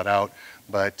they call it out.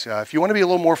 But if you want to be a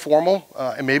little more formal,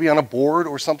 and maybe on a board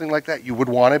or something like that, you would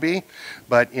want to be.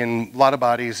 But in a lot of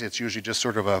bodies, it's usually just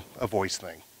sort of a voice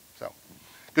thing. So,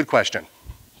 good question.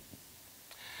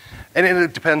 And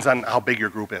it depends on how big your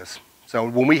group is. So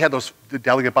when we had the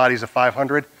delegate bodies of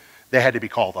 500, they had to be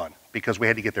called on because we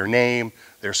had to get their name,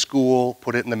 their school,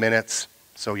 put it in the minutes.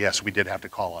 So yes, we did have to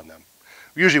call on them.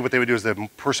 Usually what they would do is the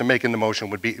person making the motion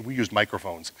would be, we used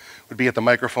microphones, would be at the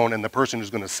microphone and the person who's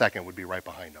going to second would be right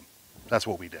behind them. That's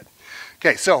what we did.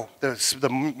 Okay, so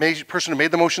the person who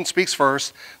made the motion speaks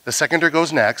first, the seconder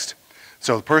goes next.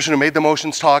 So the person who made the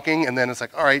motion's talking and then it's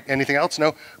like, all right, anything else? No?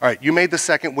 All right, you made the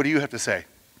second, what do you have to say?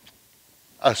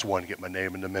 I just want to get my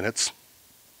name in the minutes.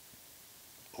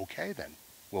 Okay then,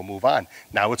 we'll move on.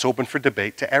 Now it's open for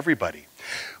debate to everybody.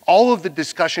 All of the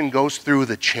discussion goes through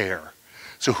the chair.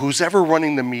 So who's ever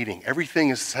running the meeting, everything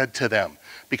is said to them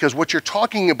because what you're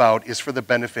talking about is for the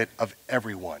benefit of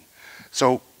everyone.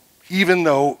 So even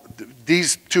though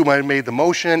these two might have made the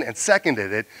motion and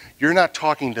seconded it, you're not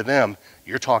talking to them,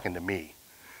 you're talking to me.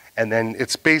 And then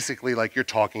it's basically like you're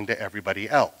talking to everybody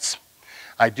else.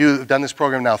 I've done this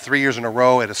program now 3 years in a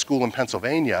row at a school in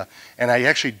Pennsylvania, and I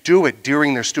actually do it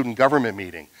during their student government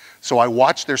meeting. So I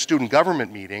watch their student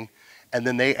government meeting, and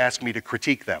then they ask me to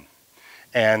critique them.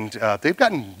 And they've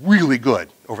gotten really good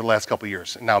over the last couple of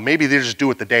years. Now, maybe they just do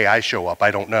it the day I show up,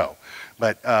 I don't know.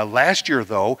 But last year,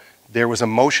 though, there was a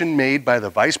motion made by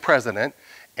the vice president,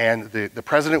 and the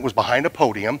president was behind a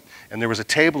podium, and there was a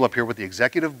table up here with the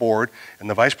executive board, and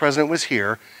the vice president was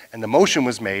here, and the motion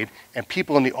was made, and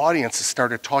people in the audience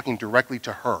started talking directly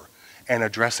to her and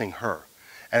addressing her.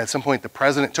 And at some point, the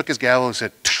president took his gavel and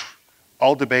said,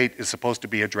 all debate is supposed to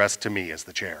be addressed to me as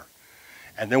the chair.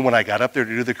 And then when I got up there to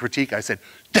do the critique, I said,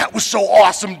 that was so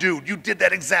awesome, dude. You did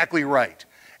that exactly right.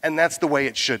 And that's the way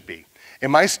it should be. In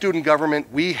my student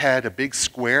government, we had a big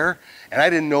square, and I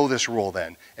didn't know this rule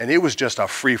then. And it was just a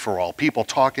free-for-all, people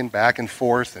talking back and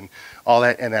forth and all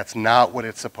that, and that's not what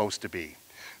it's supposed to be.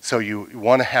 So you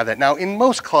want to have that. Now, in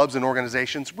most clubs and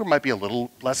organizations, we might be a little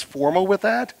less formal with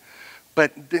that.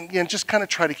 But again, just kind of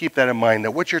try to keep that in mind,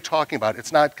 that what you're talking about,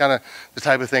 it's not kind of the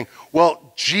type of thing,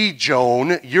 well, gee,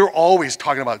 Joan, you're always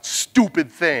talking about stupid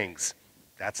things.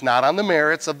 That's not on the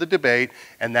merits of the debate,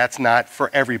 and that's not for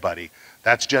everybody.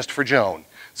 That's just for Joan.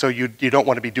 So you don't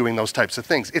want to be doing those types of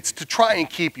things. It's to try and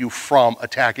keep you from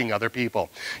attacking other people.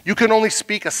 You can only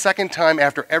speak a second time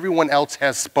after everyone else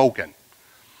has spoken.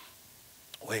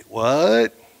 Wait,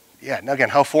 what? Yeah, now again,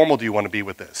 how formal do you want to be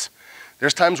with this?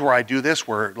 There's times where I do this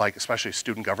where, like, especially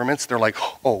student governments, they're like,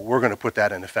 oh, we're going to put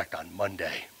that in effect on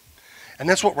Monday. And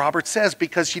that's what Robert says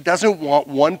because he doesn't want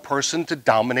one person to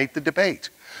dominate the debate.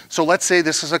 So let's say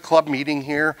this is a club meeting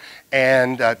here,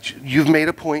 and you've made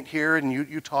a point here, and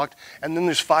you talked, and then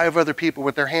there's 5 other people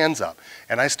with their hands up.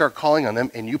 And I start calling on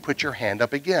them, and you put your hand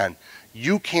up again.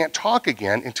 You can't talk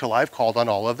again until I've called on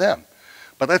all of them.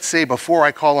 But let's say before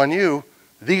I call on you,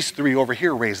 these 3 over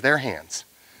here raise their hands.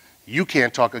 You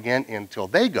can't talk again until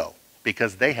they go,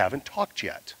 because they haven't talked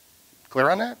yet. Clear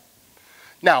on that?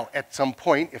 Now, at some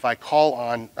point, if I call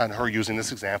on her using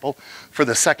this example for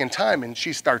the second time and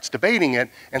she starts debating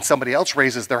it and somebody else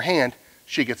raises their hand,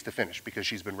 she gets to finish because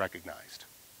she's been recognized.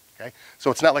 Okay? So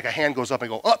it's not like a hand goes up and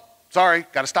go, oh, sorry,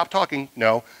 got to stop talking.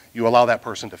 No, you allow that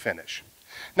person to finish.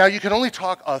 Now, you can only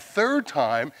talk a third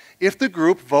time if the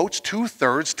group votes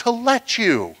 2/3 to let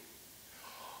you.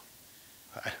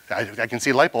 I can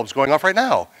see light bulbs going off right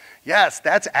now. Yes,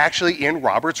 that's actually in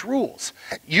Robert's rules.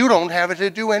 You don't have to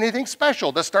do anything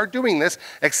special to start doing this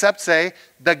except say,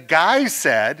 the guy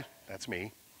said, that's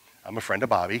me, I'm a friend of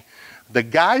Bobby, the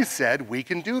guy said we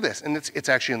can do this, and it's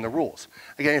actually in the rules.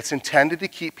 Again, it's intended to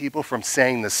keep people from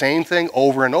saying the same thing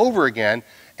over and over again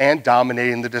and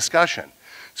dominating the discussion.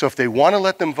 So if they want to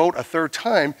let them vote a third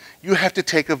time, you have to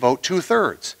take a vote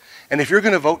 2/3. And if you're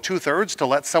going to vote 2/3 to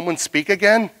let someone speak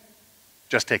again,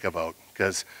 just take a vote,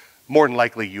 because more than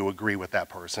likely you agree with that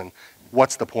person.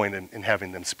 What's the point in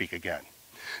having them speak again?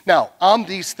 Now, on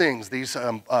these things, these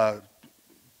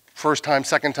first time,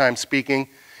 second time speaking,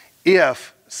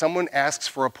 if someone asks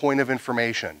for a point of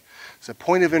information, it's a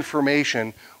point of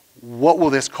information, what will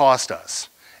this cost us?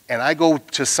 And I go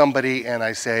to somebody and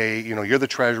I say, you know, you're the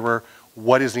treasurer,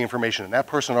 what is the information? And that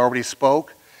person already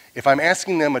spoke. If I'm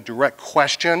asking them a direct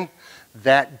question,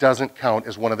 that doesn't count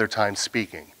as one of their times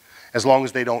speaking. as long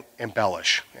as they don't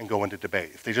embellish and go into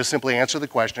debate. If they just simply answer the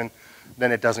question,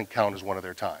 then it doesn't count as one of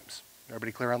their times.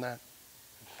 Everybody clear on that?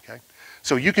 Okay.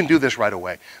 So you can do this right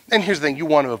away. And here's the thing, you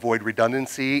want to avoid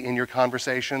redundancy in your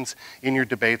conversations, in your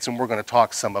debates, and we're going to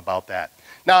talk some about that.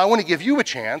 Now, I want to give you a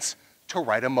chance to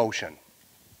write a motion.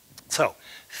 So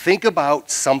think about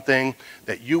something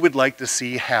that you would like to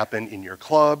see happen in your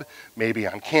club, maybe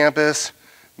on campus.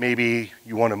 Maybe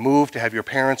you want to move to have your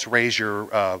parents raise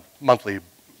your monthly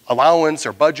allowance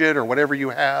or budget or whatever you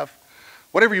have,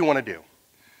 whatever you want to do.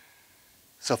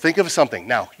 So think of something.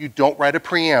 Now, you don't write a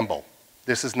preamble.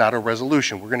 This is not a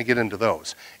resolution. We're going to get into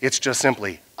those. It's just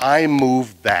simply, I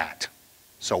move that.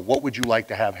 So what would you like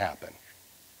to have happen?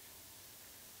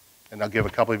 And I'll give a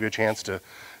couple of you a chance to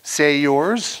say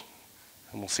yours,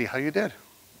 and we'll see how you did.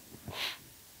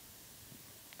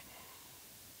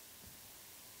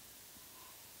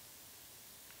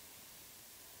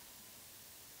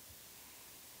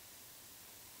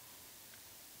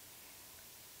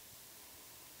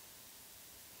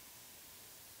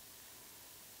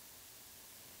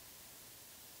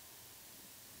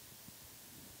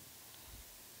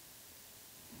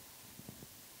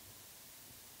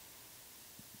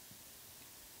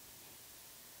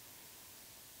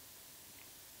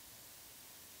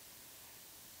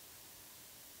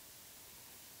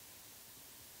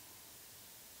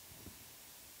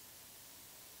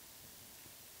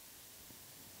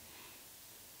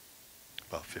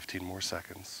 About 15 more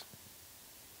seconds.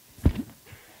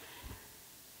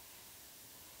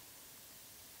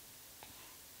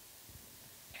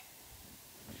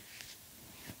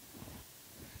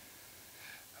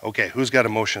 Okay, who's got a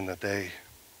motion that they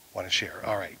want to share?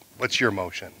 All right, what's your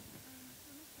motion?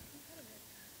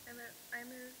 I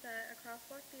move that a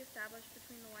crosswalk be established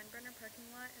between the Weinbrenner parking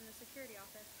lot and the security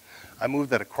office. I move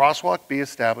that a crosswalk be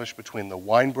established between the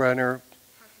Weinbrenner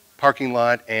parking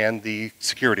lot and the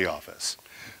security office.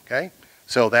 Okay,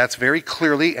 so that's very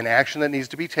clearly an action that needs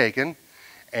to be taken,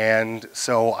 and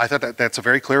so I thought that that's a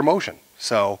very clear motion.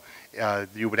 So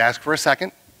you would ask for a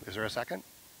second. Is there a second?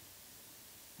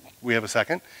 We have a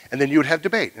second, and then you would have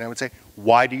debate, and I would say,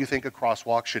 why do you think a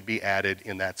crosswalk should be added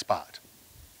in that spot?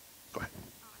 Go ahead.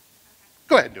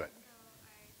 Go ahead and do it.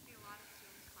 I see a lot of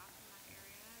students crossing that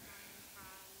area,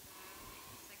 going from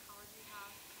the psychology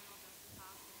house, criminal justice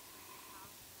house, and forensic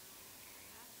house in that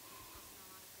area. Also know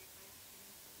a lot of great way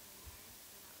students living there,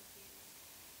 so that would be a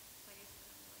nice place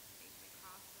for them to like safely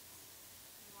cross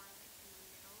that's more like in the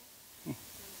middle.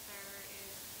 Since there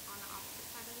is on the opposite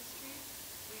side of the street,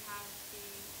 we have the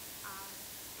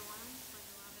dorms for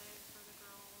the 11 for the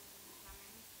girls and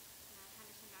Fleming, and then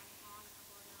Henderson Dining Hall and a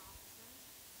couple other offices.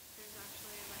 There's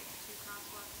actually like 2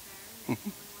 crosswalks there, and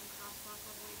there's only 1 crosswalk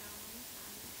all the way down on this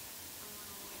end, and 1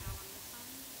 all the way down on this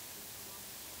end, and so on.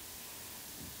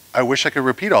 I wish I could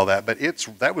repeat all that, but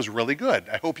that was really good.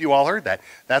 I hope you all heard that.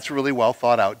 That's really well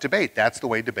thought out debate. That's the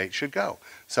way debate should go.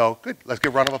 So good. Let's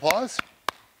give a round of applause.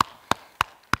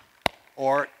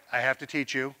 Or I have to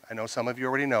teach you. I know some of you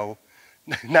already know.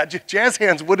 Not jazz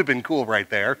hands would have been cool right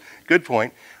there. Good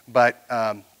point. But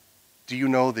do you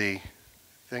know the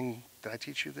thing? Did I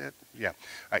teach you that? Yeah. All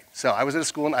right. So I was at a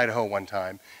school in Idaho one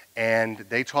time, and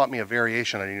they taught me a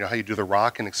variation on, you know how you do the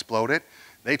rock and explode it?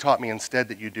 They taught me instead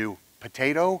that you do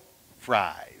potato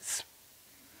fries.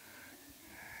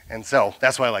 And so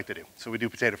that's what I like to do. So we do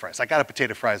potato fries. I got a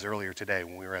potato fries earlier today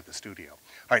when we were at the studio. All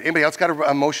right. Anybody else got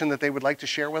a motion that they would like to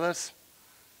share with us?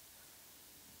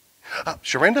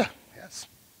 Sharinda? Yes.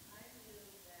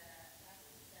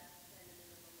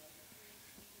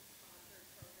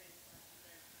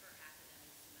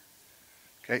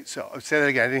 Okay, so say that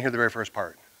again. I didn't hear the very first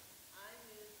part. I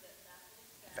move that faculty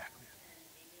staff attend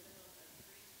a minimum of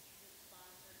 3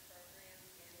 student-sponsored programs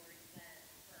and or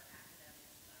events per academic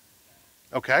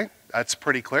semester. Okay, that's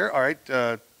pretty clear. All right,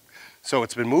 so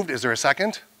it's been moved. Is there a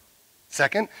second?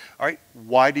 Second. All right,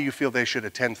 why do you feel they should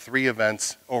attend 3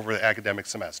 events over the academic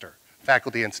semester,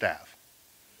 faculty and staff?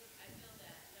 I feel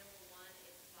that, number 1,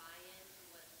 it's buy-in to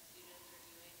what the students are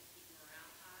doing to keep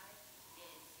morale high.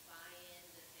 It's buy-in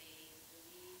that they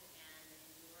believe and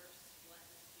endorse what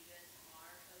the students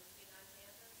are hosting on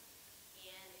campus.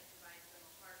 And it provides them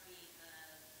a heartbeat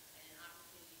of an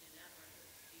opportunity to network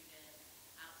with students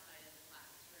outside of the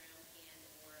classroom and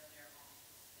or their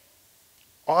office space.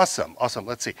 Awesome, awesome.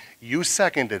 Let's see. You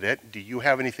seconded it. Do you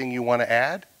have anything you want to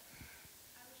add?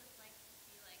 I would just like to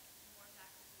see like more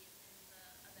faculty attend the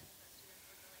events that students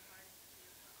work really hard to put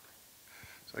on.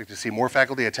 So I'd like to see more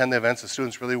faculty attend the events the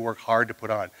students really work hard to put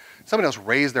on. Somebody else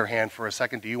raised their hand for a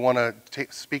second. Do you want to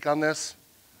speak on this?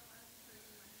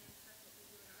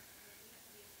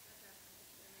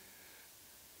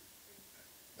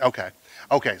 Okay.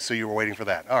 Okay, so you were waiting for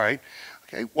that. All right.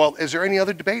 Okay, well, is there any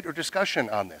other debate or discussion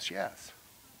on this? Yes.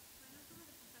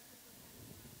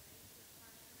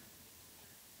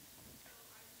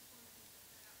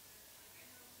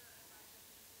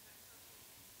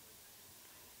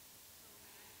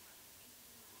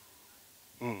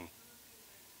 Mm.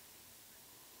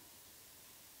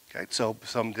 Okay, so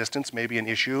some distance may be an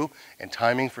issue, and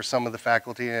timing for some of the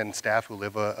faculty and staff who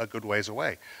live a good ways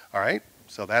away. All right,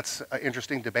 so that's an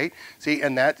interesting debate. See,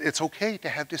 and that it's okay to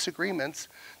have disagreements.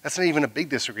 That's not even a big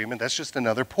disagreement. That's just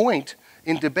another point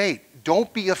in debate.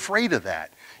 Don't be afraid of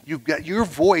that. You've got your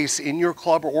voice in your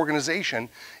club or organization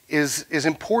is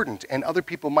important, and other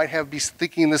people might be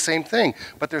thinking the same thing,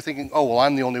 but they're thinking, oh, well,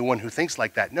 I'm the only one who thinks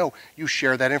like that. No, you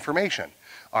share that information.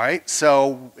 All right,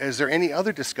 so is there any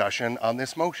other discussion on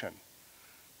this motion?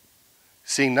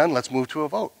 Seeing none, let's move to a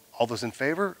vote. All those in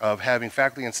favor of having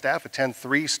faculty and staff attend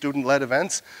 3 student-led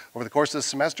events over the course of the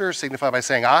semester signify by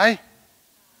saying aye.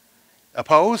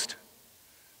 Opposed?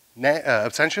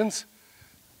 Abstentions?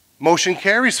 Motion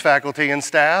carries, faculty and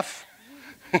staff.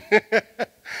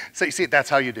 So you see, that's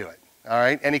how you do it. All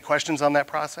right, any questions on that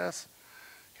process?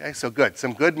 Okay, so good.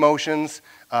 Some good motions.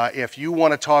 If you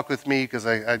want to talk with me, because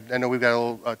I know we've got a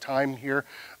little time here,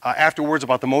 afterwards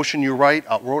about the motion you wrote,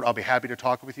 I'll be happy to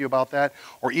talk with you about that.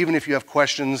 Or even if you have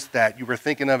questions that you were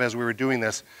thinking of as we were doing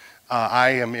this, I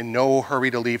am in no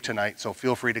hurry to leave tonight, so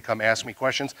feel free to come ask me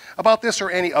questions about this or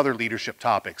any other leadership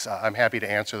topics. I'm happy to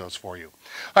answer those for you.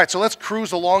 All right, so let's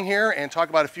cruise along here and talk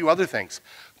about a few other things.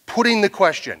 Putting the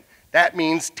question, that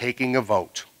means taking a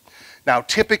vote. Now,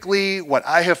 typically, what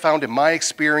I have found in my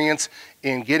experience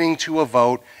in getting to a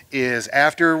vote is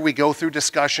after we go through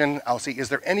discussion, I'll see, is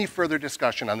there any further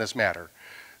discussion on this matter?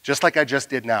 Just like I just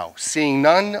did now. Seeing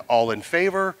none, all in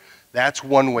favor, that's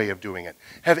one way of doing it.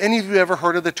 Have any of you ever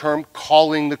heard of the term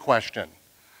calling the question?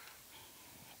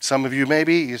 Some of you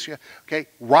maybe. Okay,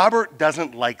 Robert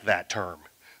doesn't like that term,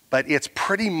 but it's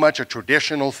pretty much a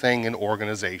traditional thing in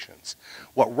organizations.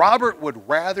 What Robert would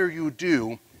rather you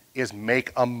do is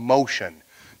make a motion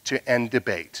to end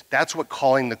debate. That's what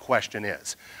calling the question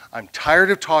is. I'm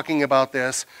tired of talking about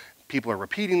this. People are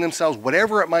repeating themselves.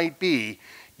 Whatever it might be,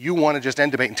 you want to just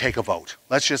end debate and take a vote.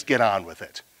 Let's just get on with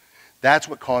it. That's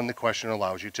what calling the question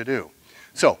allows you to do.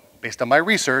 So, based on my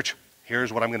research,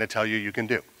 here's what I'm going to tell you you can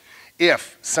do.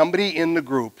 If somebody in the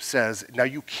group says, now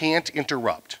you can't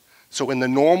interrupt. So in the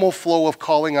normal flow of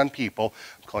calling on people,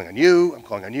 I'm calling on you, I'm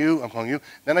calling on you, I'm calling you.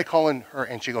 Then I call on her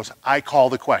and she goes, I call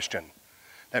the question.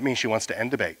 That means she wants to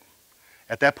end debate.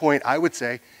 At that point, I would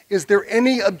say, is there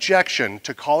any objection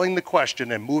to calling the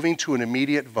question and moving to an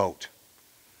immediate vote?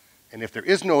 And if there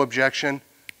is no objection,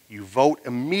 you vote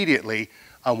immediately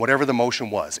on whatever the motion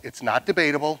was. It's not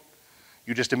debatable.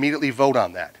 You just immediately vote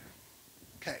on that.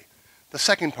 Okay. The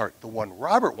second part, the one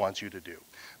Robert wants you to do.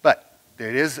 But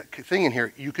there is a thing in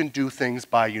here, you can do things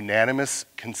by unanimous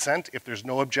consent if there's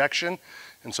no objection,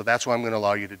 and so that's why I'm going to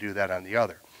allow you to do that on the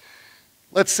other.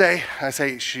 Let's say, I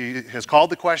say she has called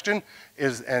the question,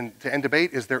 and to end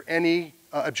debate, is there any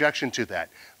objection to that?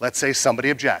 Let's say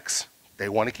somebody objects. They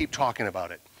want to keep talking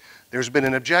about it. There's been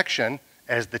an objection.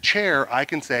 As the chair, I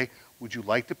can say, would you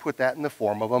like to put that in the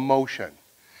form of a motion?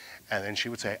 And then she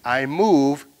would say, I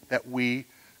move that we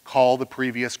call the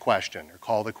previous question, or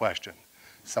call the question.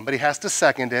 Somebody has to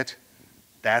second it.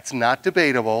 That's not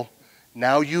debatable.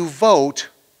 Now you vote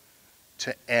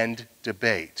to end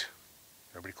debate.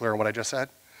 Everybody clear on what I just said?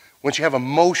 Once you have a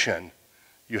motion,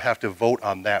 you have to vote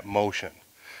on that motion.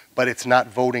 But it's not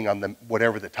voting on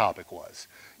whatever the topic was.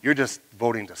 You're just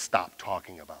voting to stop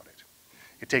talking about it.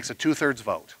 It takes a 2/3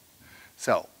 vote.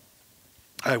 So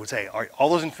I would say, all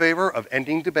those in favor of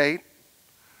ending debate,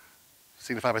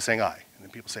 signify by saying aye. And then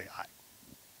people say aye.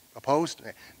 Opposed?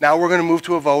 Now we're going to move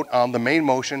to a vote on the main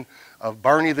motion of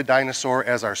Barney the dinosaur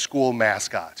as our school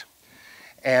mascot.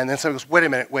 And then someone goes, wait a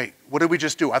minute, wait, what did we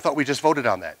just do? I thought we just voted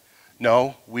on that.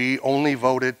 No, we only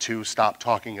voted to stop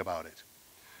talking about it.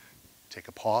 Take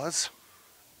a pause,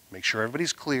 make sure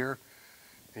everybody's clear,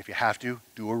 and if you have to,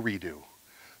 do a redo.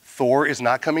 Thor is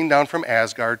not coming down from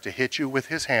Asgard to hit you with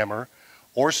his hammer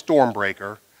or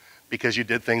Stormbreaker because you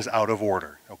did things out of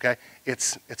order, okay?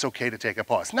 It's okay to take a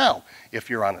pause. Now, if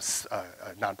you're on a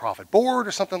nonprofit board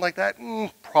or something like that,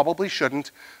 probably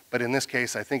shouldn't, but in this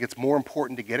case, I think it's more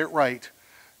important to get it right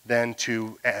than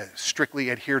to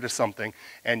strictly adhere to something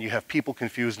and you have people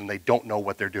confused and they don't know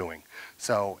what they're doing.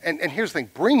 So, and here's the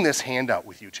thing, bring this handout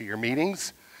with you to your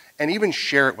meetings and even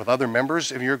share it with other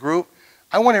members of your group.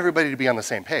 I want everybody to be on the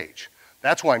same page.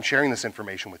 That's why I'm sharing this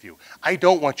information with you. I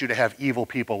don't want you to have evil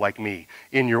people like me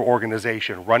in your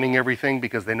organization running everything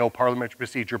because they know parliamentary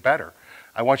procedure better.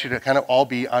 I want you to kind of all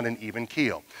be on an even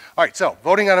keel. All right, so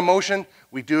voting on a motion,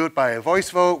 we do it by a voice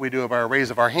vote, we do it by a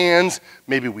raise of our hands,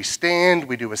 maybe we stand,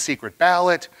 we do a secret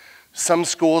ballot. Some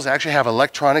schools actually have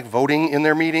electronic voting in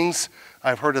their meetings.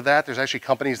 I've heard of that. There's actually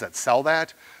companies that sell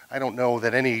that. I don't know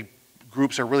that any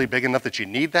groups are really big enough that you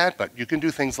need that, but you can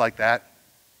do things like that.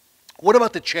 What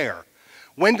about the chair?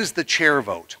 When does the chair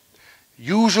vote?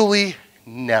 Usually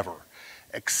never,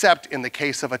 except in the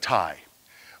case of a tie,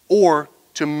 or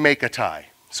to make a tie.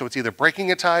 So it's either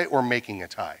breaking a tie or making a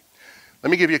tie. Let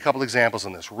me give you a couple examples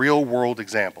on this, real world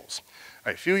examples. All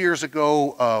right, a few years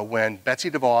ago, when Betsy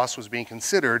DeVos was being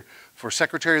considered for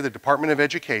Secretary of the Department of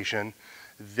Education,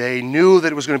 they knew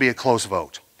that it was going to be a close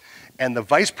vote. And the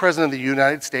Vice President of the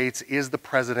United States is the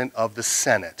President of the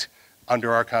Senate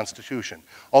under our Constitution,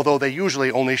 although they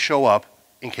usually only show up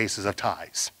in cases of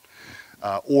ties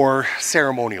or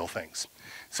ceremonial things.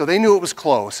 So they knew it was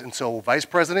close, and so Vice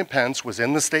President Pence was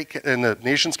in the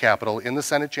nation's capital, in the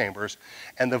Senate chambers,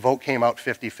 and the vote came out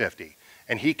 50-50.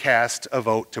 And he cast a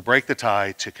vote to break the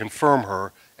tie to confirm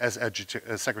her as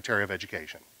Secretary of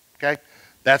Education. Okay?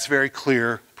 That's very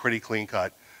clear, pretty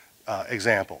clean-cut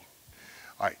example.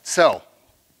 All right, so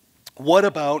what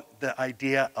about the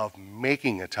idea of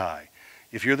making a tie?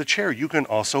 If you're the chair, you can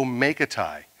also make a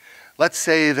tie. Let's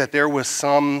say that there was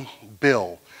some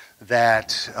bill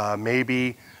that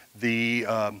maybe the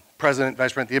president,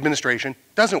 vice president, the administration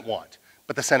doesn't want,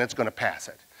 but the Senate's going to pass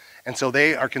it. And so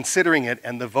they are considering it,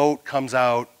 and the vote comes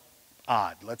out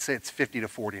odd. Let's say it's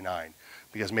 50-49,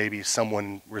 because maybe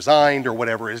someone resigned or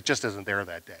whatever, it just isn't there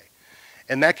that day.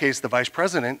 In that case, the vice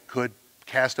president could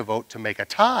cast a vote to make a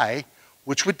tie,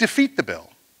 which would defeat the bill.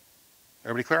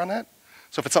 Everybody clear on that?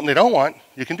 So if it's something they don't want,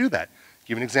 you can do that.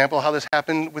 Give an example of how this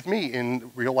happened with me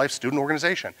in real life student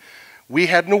organization. We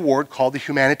had an award called the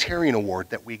Humanitarian Award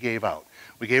that we gave out.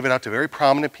 We gave it out to very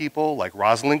prominent people like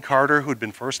Rosalind Carter, who had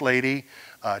been First Lady,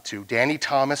 to Danny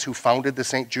Thomas, who founded the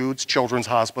St. Jude's Children's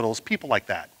Hospitals, people like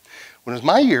that. When it was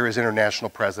my year as international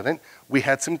president, we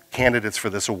had some candidates for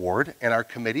this award, and our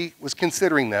committee was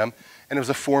considering them, and it was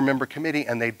a 4-member committee,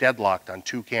 and they deadlocked on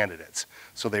 2 candidates.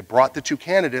 So they brought the 2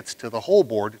 candidates to the whole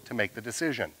board to make the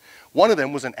decision. One of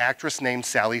them was an actress named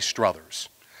Sally Struthers.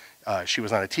 She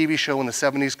was on a TV show in the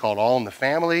 70s called All in the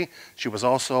Family. She was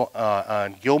also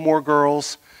on Gilmore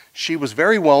Girls. She was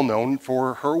very well known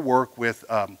for her work with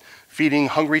feeding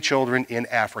hungry children in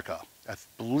Africa. I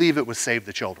believe it was Save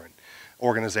the Children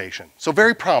organization. So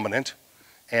very prominent,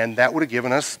 and that would have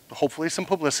given us hopefully some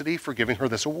publicity for giving her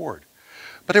this award.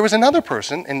 But there was another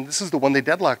person, and this is the one they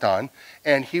deadlocked on,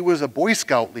 and he was a Boy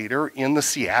Scout leader in the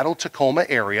Seattle-Tacoma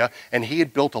area, and he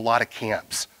had built a lot of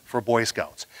camps for Boy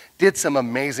Scouts. Did some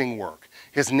amazing work.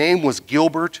 His name was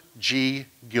Gilbert G.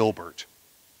 Gilbert.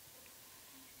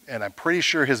 And I'm pretty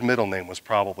sure his middle name was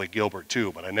probably Gilbert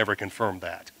too, but I never confirmed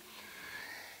that.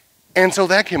 And so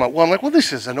that came out. Well, I'm like, well,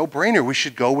 this is a no-brainer. We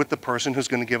should go with the person who's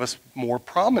going to give us more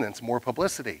prominence, more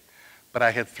publicity. But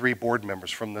I had 3 board members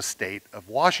from the state of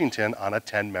Washington on a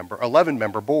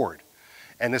 11-member board.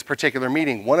 And this particular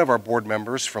meeting, one of our board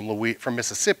members from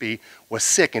Mississippi was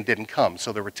sick and didn't come,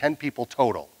 so there were 10 people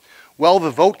total. Well,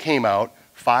 the vote came out,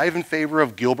 5 in favor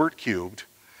of Gilbert Cubed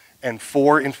and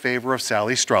 4 in favor of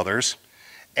Sally Struthers.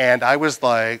 And I was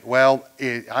like, well,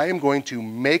 I am going to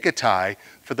make a tie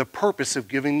for the purpose of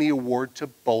giving the award to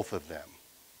both of them.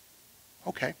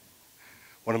 Okay.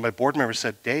 One of my board members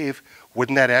said, Dave,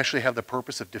 wouldn't that actually have the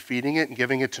purpose of defeating it and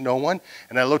giving it to no one?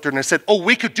 And I looked at her and I said, oh,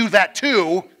 we could do that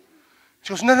too. She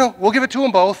goes, no, we'll give it to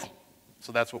them both.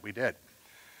 So that's what we did.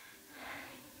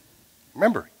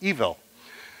 Remember, evil.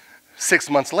 6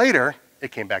 months later,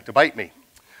 it came back to bite me.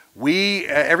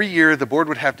 Every year, the board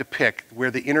would have to pick where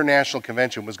the international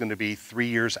convention was going to be 3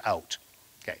 years out.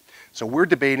 Okay, so we're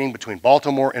debating between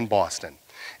Baltimore and Boston.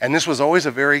 And this was always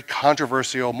a very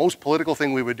controversial, most political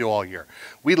thing we would do all year.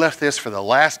 We left this for the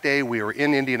last day we were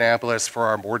in Indianapolis for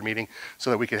our board meeting so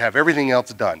that we could have everything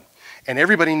else done. And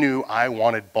everybody knew I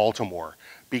wanted Baltimore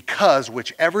because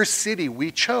whichever city we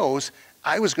chose,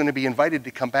 I was going to be invited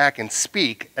to come back and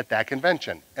speak at that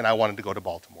convention, and I wanted to go to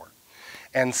Baltimore.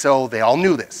 And so they all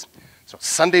knew this. So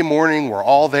Sunday morning, we're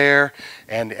all there,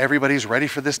 and everybody's ready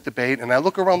for this debate. And I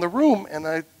look around the room, and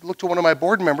I look to one of my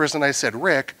board members, and I said,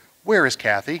 Rick, where is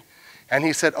Kathy? And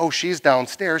he said, oh, she's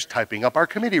downstairs typing up our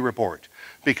committee report,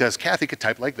 because Kathy could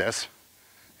type like this,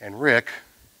 and Rick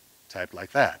typed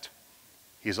like that.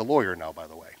 He's a lawyer now, by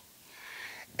the way.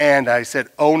 And I said,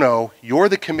 oh no, you're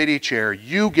the committee chair.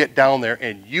 You get down there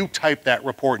and you type that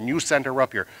report and you send her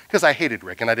up here. Because I hated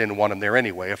Rick and I didn't want him there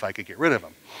anyway if I could get rid of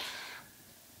him.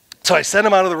 So I sent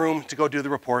him out of the room to go do the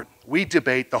report. We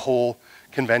debate the whole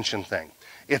convention thing.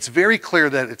 it's very clear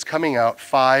that it's coming out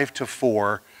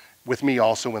 5-4 with me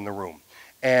also in the room.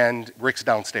 And Rick's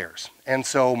downstairs. And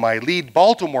so my lead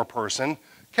Baltimore person,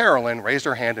 Carolyn, raised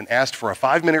her hand and asked for a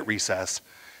 5-minute recess.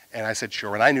 And I said,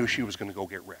 sure. And I knew she was going to go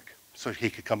get Rick so he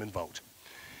could come and vote.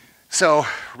 So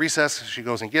recess, she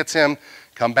goes and gets him,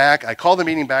 come back. I call the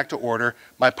meeting back to order.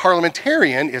 My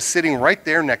parliamentarian is sitting right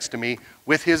there next to me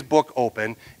with his book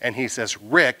open. And he says,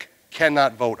 Rick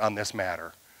cannot vote on this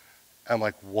matter. I'm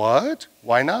like, what?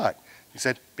 Why not? He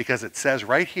said, because it says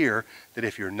right here that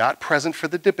if you're not present for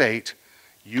the debate,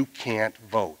 you can't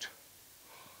vote.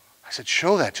 I said,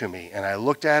 show that to me. And I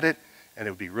looked at it, and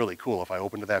it would be really cool if I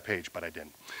opened to that page, but I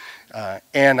didn't.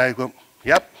 And I go,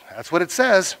 yep, that's what it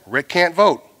says. Rick can't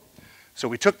vote. So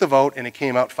we took the vote, and it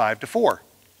came out 5-4.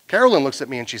 Carolyn looks at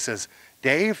me, and she says,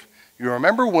 Dave, you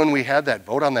remember when we had that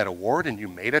vote on that award, and you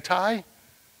made a tie?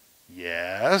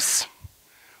 Yes.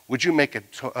 Would you make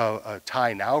a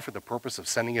tie now for the purpose of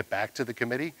sending it back to the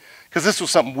committee? Because this was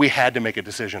something we had to make a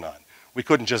decision on. We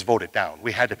couldn't just vote it down.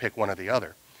 We had to pick one or the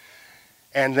other.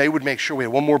 And they would make sure we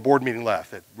had one more board meeting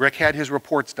left, that Rick had his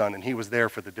reports done, and he was there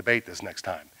for the debate this next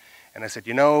time. And I said,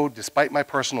 you know, despite my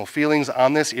personal feelings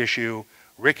on this issue,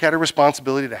 Rick had a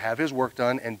responsibility to have his work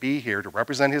done and be here to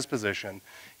represent his position.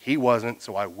 He wasn't,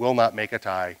 so I will not make a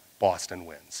tie. Boston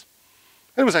wins.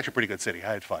 It was actually a pretty good city.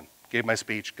 I had fun. Gave my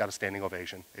speech, got a standing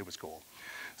ovation. It was cool.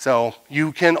 So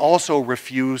you can also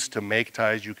refuse to make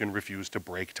ties. You can refuse to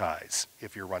break ties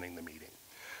if you're running the meeting.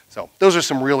 So those are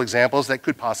some real examples that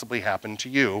could possibly happen to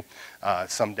you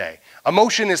someday. A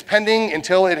motion is pending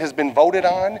until it has been voted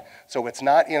on, so it's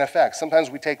not in effect. Sometimes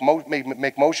we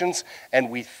make motions and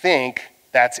we think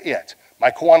that's it.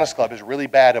 My Kiwanis Club is really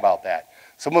bad about that.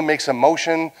 Someone makes a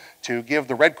motion to give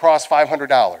the Red Cross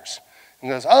 $500 and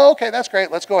goes, oh, okay, that's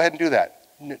great, let's go ahead and do that.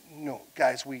 No,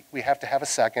 guys, we have to have a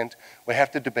second, we have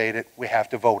to debate it, we have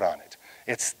to vote on it.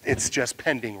 It's just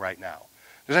pending right now.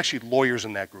 There's actually lawyers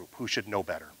in that group who should know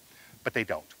better, but they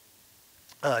don't.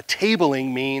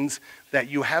 Tabling means that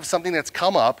you have something that's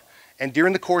come up, and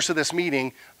during the course of this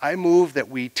meeting, I move that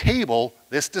we table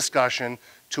this discussion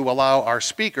to allow our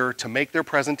speaker to make their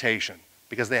presentation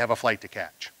because they have a flight to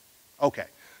catch. Okay,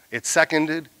 it's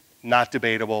seconded, not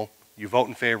debatable, you vote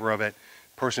in favor of it,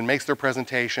 person makes their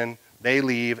presentation, they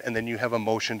leave, and then you have a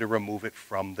motion to remove it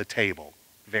from the table.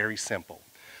 Very simple.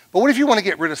 But what if you want to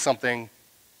get rid of something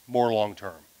more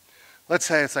long-term? Let's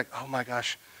say it's like, oh my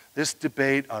gosh, this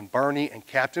debate on Barney and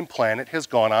Captain Planet has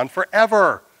gone on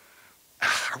forever.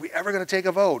 Are we ever going to take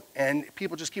a vote? And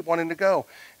people just keep wanting to go.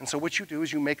 And so what you do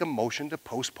is you make a motion to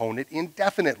postpone it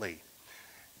indefinitely.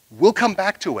 We'll come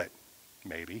back to it,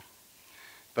 maybe,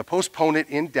 but postpone it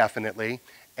indefinitely,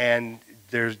 and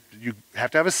you have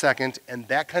to have a second, and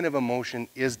that kind of a motion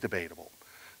is debatable.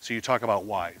 So you talk about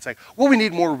why. It's like, well, we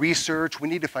need more research. We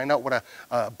need to find out what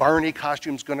a Barney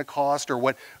costume is going to cost, or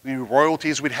what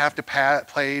royalties we'd have to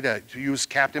pay to use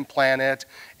Captain Planet,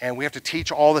 and we have to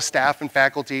teach all the staff and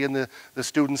faculty and the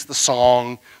students the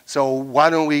song. So why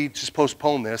don't we just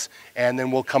postpone this, and then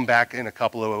we'll come back in a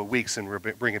couple of weeks and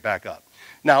bring it back up.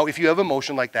 Now, if you have a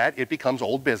motion like that, it becomes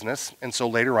old business, and so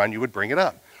later on you would bring it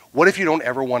up. What if you don't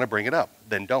ever want to bring it up?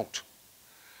 Then don't.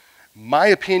 My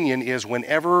opinion is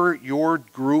whenever your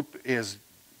group has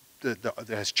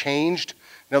changed,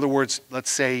 in other words, let's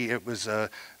say it was a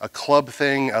club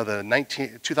thing of the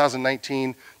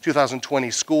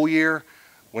 2019-2020 school year,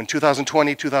 when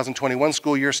 2020-2021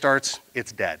 school year starts,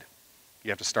 it's dead.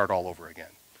 You have to start all over again.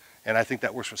 And I think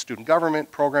that works for student government,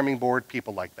 programming board,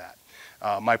 people like that.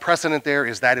 My precedent there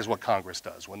is that is what Congress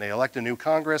does. When they elect a new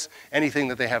Congress, anything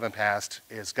that they haven't passed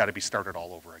has got to be started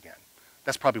all over again.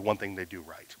 That's probably one thing they do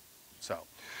right.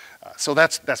 So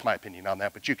that's my opinion on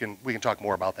that, but we can talk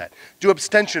more about that. Do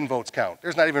abstention votes count?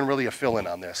 There's not even really a fill-in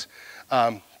on this,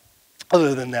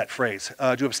 other than that phrase.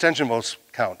 Do abstention votes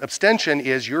count? Abstention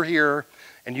is you're here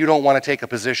and you don't want to take a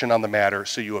position on the matter,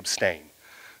 so you abstain.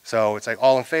 So it's like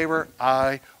all in favor,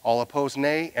 aye, all opposed,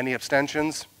 nay. Any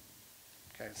abstentions?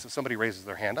 Okay, so somebody raises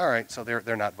their hand. All right, so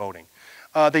they're not voting.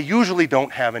 They usually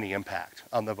don't have any impact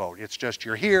on the vote. It's just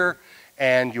you're here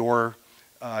and you're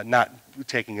not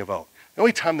taking a vote. The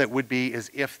only time that would be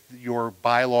is if your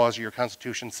bylaws or your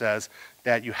constitution says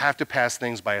that you have to pass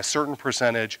things by a certain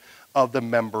percentage of the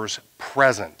members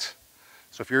present.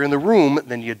 So if you're in the room,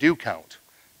 then you do count.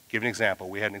 Give an example.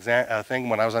 We had a thing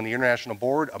when I was on the international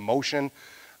board, a motion.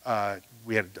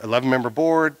 We had an 11-member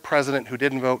board, president who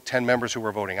didn't vote, 10 members who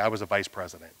were voting. I was a vice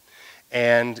president.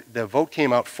 And the vote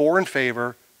came out 4 in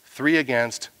favor, 3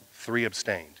 against, 3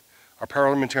 abstained. Our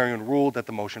parliamentarian ruled that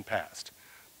the motion passed.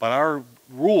 But our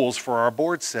rules for our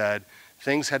board said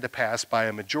things had to pass by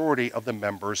a majority of the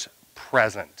members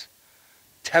present.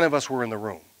 10 of us were in the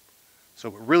room. So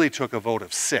it really took a vote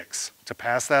of 6 to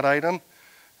pass that item.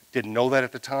 Didn't know that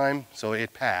at the time, so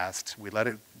it passed. We let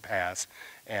it pass,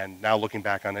 and now looking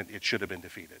back on it, it should have been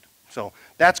defeated. So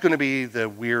that's going to be the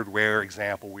weird, rare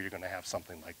example where you're going to have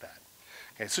something like that.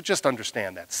 Okay, so just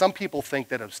understand that. Some people think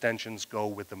that abstentions go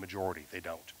with the majority. They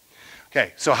don't.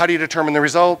 Okay, so how do you determine the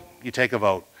result? You take a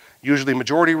vote. Usually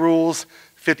majority rules,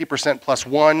 50% plus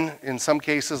 1 in some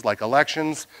cases, like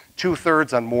elections,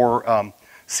 2/3 on more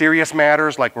serious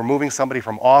matters, like removing somebody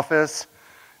from office.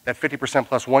 That 50%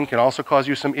 plus 1 can also cause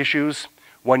you some issues.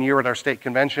 One year at our state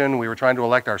convention, we were trying to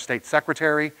elect our state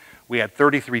secretary. We had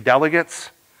 33 delegates.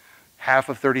 Half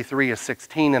of 33 is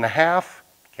 16 and a half.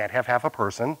 Can't have half a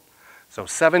person. So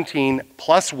 17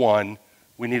 plus 1,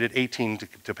 we needed 18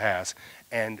 to pass.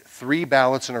 And 3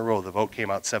 ballots in a row, the vote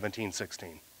came out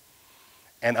 17-16.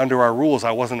 And under our rules,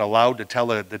 I wasn't allowed to tell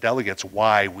the delegates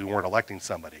why we weren't electing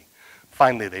somebody.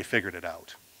 Finally, they figured it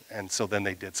out. And so then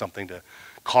they did something to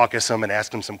caucus them and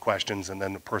ask them some questions, and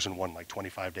then the person won like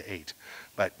 25-8.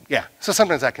 But yeah, so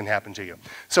sometimes that can happen to you.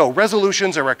 So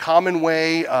resolutions are a common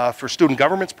way for student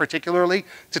governments particularly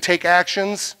to take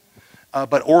actions,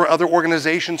 but other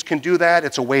organizations can do that.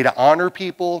 It's a way to honor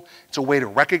people. It's a way to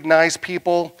recognize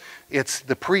people.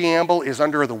 The preamble is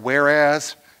under the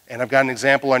whereas, and I've got an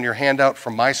example on your handout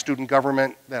from my student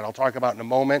government that I'll talk about in a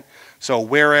moment. So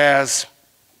whereas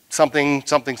something,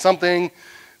 something, something,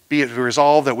 be it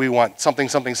resolved that we want something,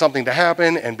 something, something to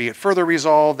happen, and be it further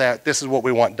resolved that this is what we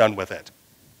want done with it.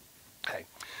 Okay,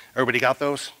 everybody got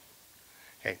those?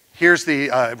 Okay, here's the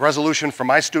resolution for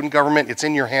my student government. It's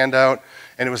in your handout,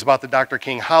 and it was about the Dr.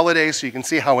 King holiday, so you can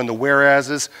see how in the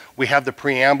whereases we have the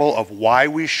preamble of why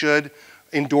we should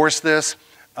endorse this.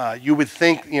 You would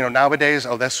think, nowadays,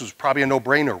 oh, this was probably a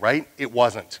no-brainer, right? It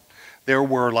wasn't. There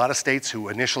were a lot of states who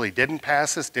initially didn't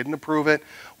pass this, didn't approve it.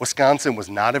 Wisconsin was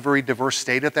not a very diverse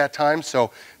state at that time,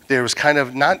 so there was kind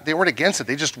of they weren't against it,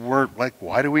 they just weren't like,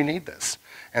 why do we need this?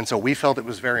 And so we felt it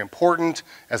was very important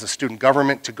as a student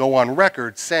government to go on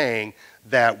record saying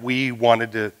that we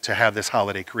wanted to have this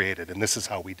holiday created, and this is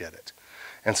how we did it.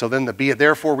 And so then the be it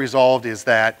therefore resolved is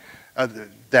that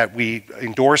we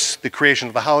endorse the creation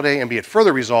of the holiday, and be it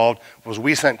further resolved was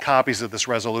we sent copies of this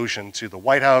resolution to the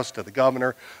White House, to the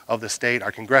governor of the state,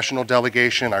 our congressional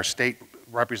delegation, our state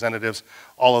representatives,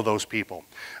 all of those people.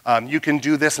 You can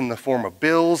do this in the form of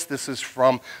bills. This is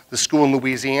from the school in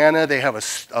Louisiana. They have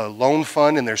a loan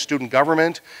fund in their student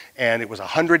government, and it was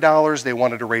 $100. They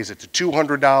wanted to raise it to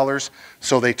 $200,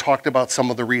 so they talked about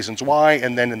some of the reasons why,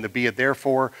 and then in the be it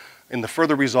therefore, in the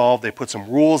further resolve, they put some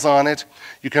rules on it.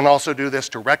 You can also do this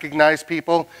to recognize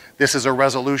people. This is a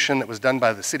resolution that was done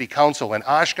by the City Council in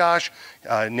Oshkosh,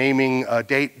 naming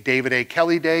David A.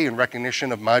 Kelly Day in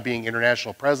recognition of my being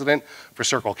international president for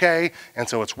Circle K. And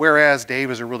so it's whereas Dave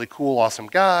is a really cool, awesome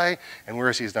guy, and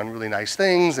whereas he's done really nice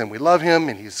things, and we love him,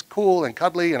 and he's cool and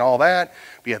cuddly and all that,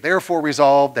 be it therefore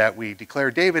resolved that we declare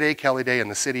David A. Kelly Day in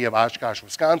the city of Oshkosh,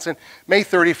 Wisconsin, May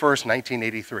 31st,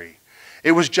 1983.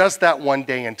 It was just that one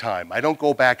day in time. I don't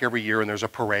go back every year and there's a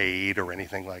parade or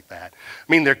anything like that.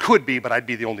 I mean, there could be, but I'd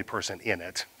be the only person in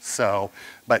it.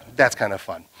 But that's kind of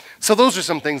fun. So those are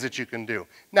some things that you can do.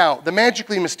 Now, the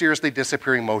magically, mysteriously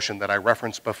disappearing motion that I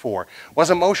referenced before was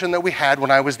a motion that we had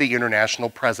when I was the international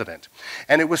president.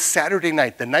 And it was Saturday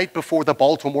night, the night before the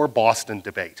Baltimore-Boston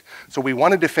debate. So we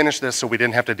wanted to finish this so we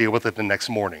didn't have to deal with it the next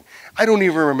morning. I don't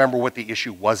even remember what the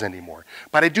issue was anymore.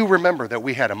 But I do remember that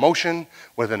we had a motion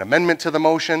with an amendment to the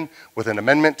motion, with an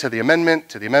amendment to the amendment,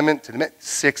 to the amendment, to the amendment,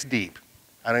 6 deep.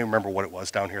 I don't even remember what it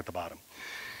was down here at the bottom.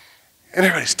 And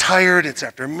everybody's tired, it's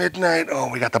after midnight, oh,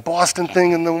 we got the Boston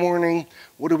thing in the morning,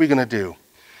 what are we gonna do?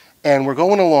 And we're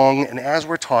going along, and as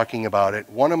we're talking about it,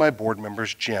 one of my board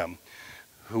members, Jim,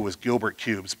 who was Gilbert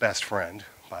Cube's best friend,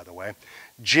 by the way,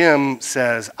 Jim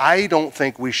says, I don't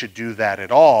think we should do that at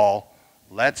all,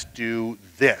 let's do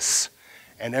this.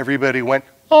 And everybody went,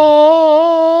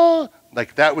 oh,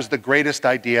 like that was the greatest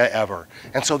idea ever.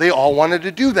 And so they all wanted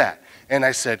to do that. And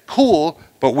I said, cool,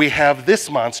 but we have this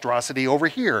monstrosity over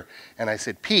here. And I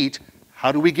said, Pete,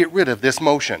 how do we get rid of this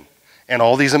motion and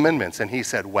all these amendments? And he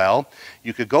said, well,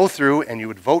 you could go through and you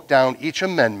would vote down each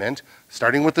amendment,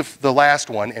 starting with the last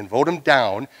one, and vote them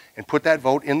down and put that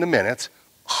vote in the minutes.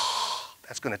 Oh,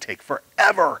 that's going to take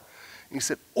forever. And he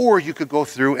said, or you could go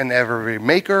through and every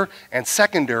maker and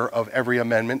seconder of every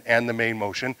amendment and the main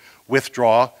motion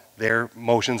withdraw their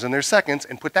motions and their seconds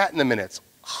and put that in the minutes.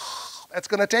 Oh, that's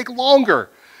going to take longer.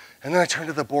 And then I turned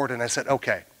to the board and I said,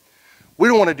 okay, we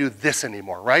don't want to do this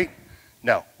anymore, right?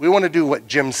 No, we want to do what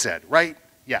Jim said, right?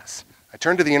 Yes. I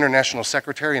turned to the international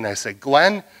secretary and I said,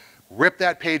 Glenn, rip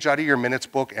that page out of your minutes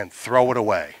book and throw it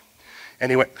away.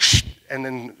 And he went, shh, And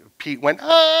then Pete went,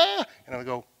 ah! And I would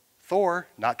go, Thor,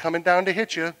 not coming down to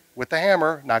hit you with the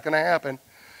hammer, not going to happen.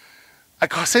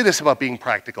 I say this about being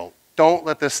practical. Don't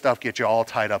let this stuff get you all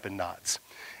tied up in knots.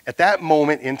 At that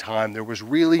moment in time, there was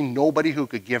really nobody who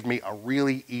could give me a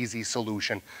really easy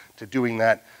solution to doing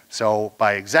that. So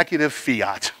by executive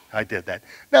fiat, I did that.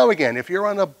 Now again, if you're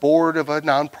on a board of a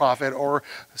nonprofit or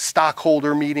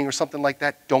stockholder meeting or something like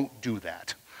that, don't do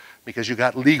that, because you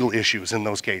got legal issues in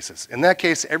those cases. In that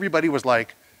case, everybody was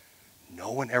like,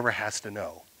 no one ever has to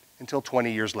know, until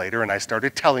 20 years later, and I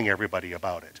started telling everybody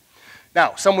about it.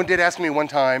 Now, someone did ask me one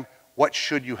time, what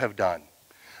should you have done?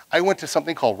 I went to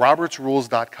something called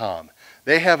robertsrules.com.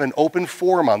 They have an open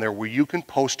forum on there where you can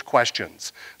post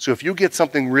questions. So if you get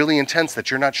something really intense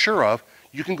that you're not sure of,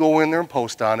 you can go in there and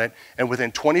post on it, and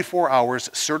within 24 hours,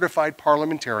 certified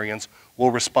parliamentarians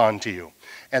will respond to you.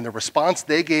 And the response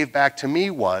they gave back to me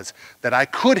was that I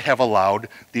could have allowed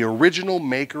the original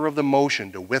maker of the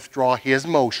motion to withdraw his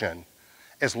motion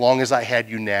as long as I had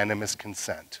unanimous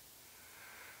consent.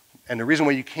 And the reason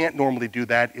why you can't normally do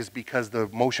that is because the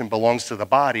motion belongs to the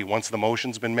body once the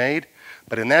motion's been made.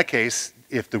 But in that case,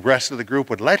 if the rest of the group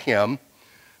would let him,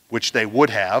 which they would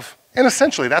have, and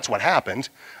essentially that's what happened,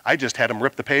 I just had him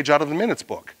rip the page out of the minutes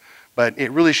book. But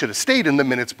it really should have stayed in the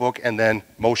minutes book and then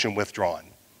motion withdrawn.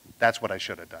 That's what I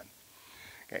should have done.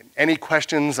 Okay. Any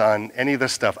questions on any of the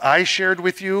stuff I shared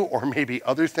with you, or maybe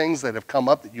other things that have come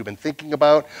up that you've been thinking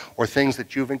about, or things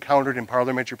that you've encountered in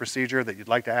parliamentary procedure that you'd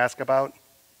like to ask about?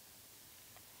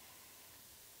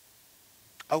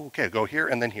 Oh, okay, go here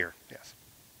and then here, yes.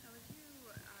 How would you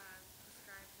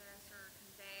describe this or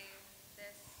convey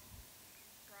this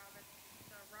the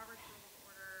Robert's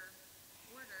Rule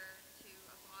of Order to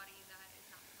a body that is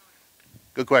not familiar?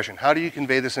 Good question. How do you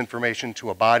convey this information to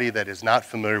a body that is not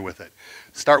familiar with it?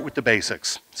 Start with the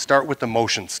basics. Start with the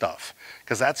motion stuff,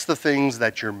 because that's the things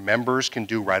that your members can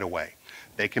do right away.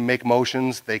 They can make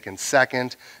motions, they can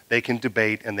second, they can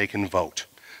debate, and they can vote.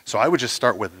 So I would just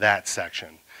start with that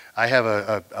section. I have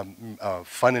a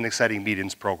fun and exciting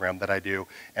meetings program that I do,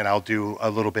 and I'll do a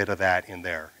little bit of that in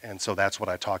there. And so that's what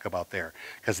I talk about there,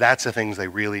 because that's the things they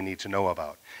really need to know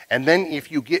about. And then if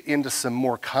you get into some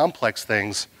more complex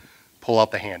things, pull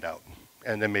out the handout,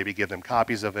 and then maybe give them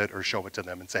copies of it or show it to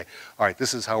them and say, all right,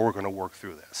 this is how we're going to work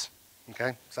through this.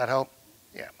 Okay? Does that help?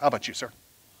 Yeah. How about you, sir?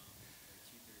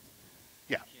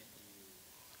 Yeah.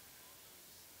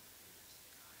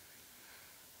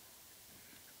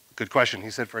 Good question. He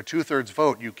said for a 2/3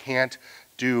 vote, you can't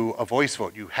do a voice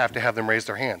vote. You have to have them raise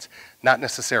their hands. Not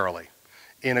necessarily.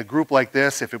 In a group like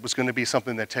this, if it was going to be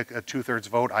something that took a 2/3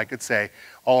 vote, I could say,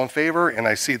 all in favor, and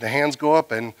I see the hands go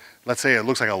up, and let's say it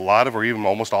looks like a lot of, or even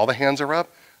almost all the hands are up,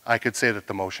 I could say that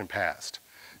the motion passed.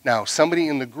 Now, somebody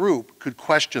in the group could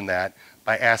question that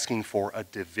by asking for a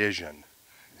division.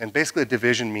 And basically a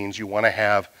division means you want to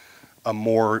have a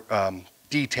more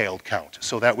detailed count.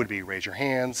 So that would be raise your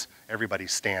hands, everybody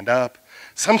stand up.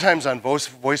 Sometimes on voice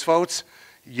votes,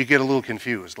 you get a little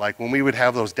confused. Like when we would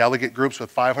have those delegate groups with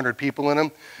 500 people in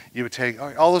them, you would take, all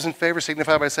right, all those in favor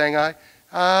signify by saying aye.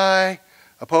 Aye.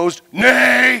 Opposed?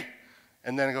 Nay.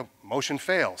 And then I go, motion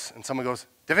fails. And someone goes,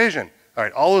 division. All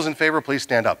right, all those in favor, please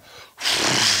stand up.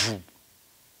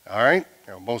 All right,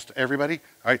 most everybody.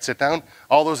 All right, sit down.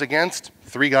 All those against,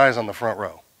 3 guys on the front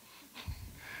row.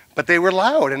 But they were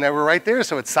loud and they were right there,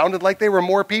 so it sounded like they were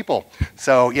more people.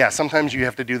 So yeah, sometimes you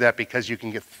have to do that because you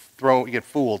can get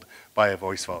fooled by a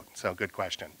voice vote. So good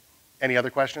question. Any other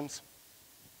questions?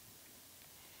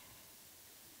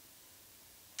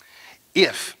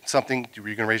 If something, were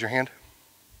you going to raise your hand? I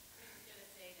was going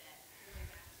to say that going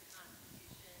back to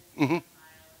Constitution,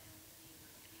 file and university,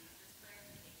 just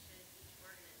clarification, each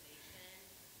organization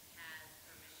has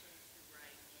permission to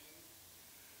write in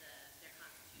their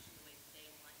Constitution the way that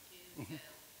they want to.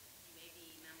 So you may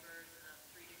be members of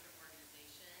 3 different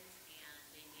organizations, and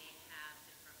they may have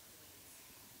different points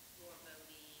for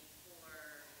voting, for,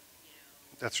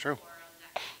 That's true. for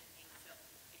that kind of thing. So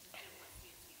I just didn't want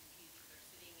students to be confused if they're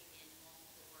sitting in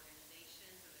multiple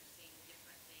organizations or they're seeing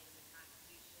different things in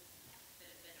constitutions that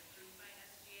have been approved by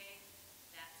SGA.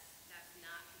 That's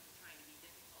not people trying to be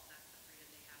difficult. That's the freedom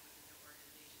they have within their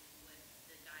organizations with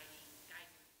the guidance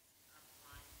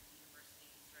upon the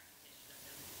university's recognition of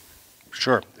those.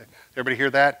 Sure. Everybody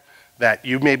hear that? That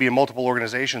you may be in multiple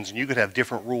organizations and you could have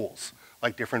different rules,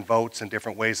 like different votes and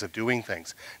different ways of doing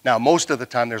things. Now, most of the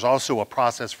time, there's also a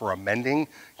process for amending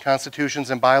constitutions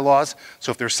and bylaws.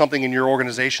 So if there's something in your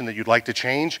organization that you'd like to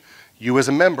change, you as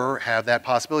a member have that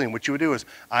possibility. And what you would do is,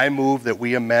 I move that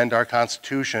we amend our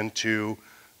constitution to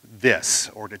this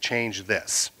or to change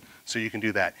this. So you can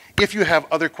do that. If you have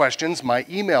other questions, my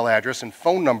email address and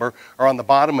phone number are on the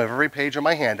bottom of every page of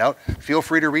my handout. Feel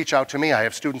free to reach out to me. I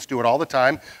have students do it all the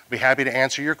time. I'll be happy to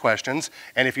answer your questions.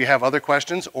 And if you have other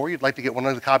questions or you'd like to get one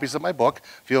of the copies of my book,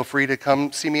 feel free to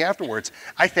come see me afterwards.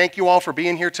 I thank you all for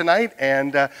being here tonight,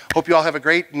 and hope you all have a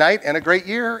great night and a great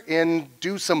year and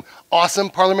do some awesome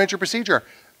parliamentary procedure.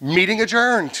 Meeting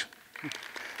adjourned.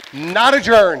 Not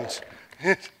adjourned.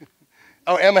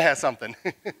 Oh, Emma has something.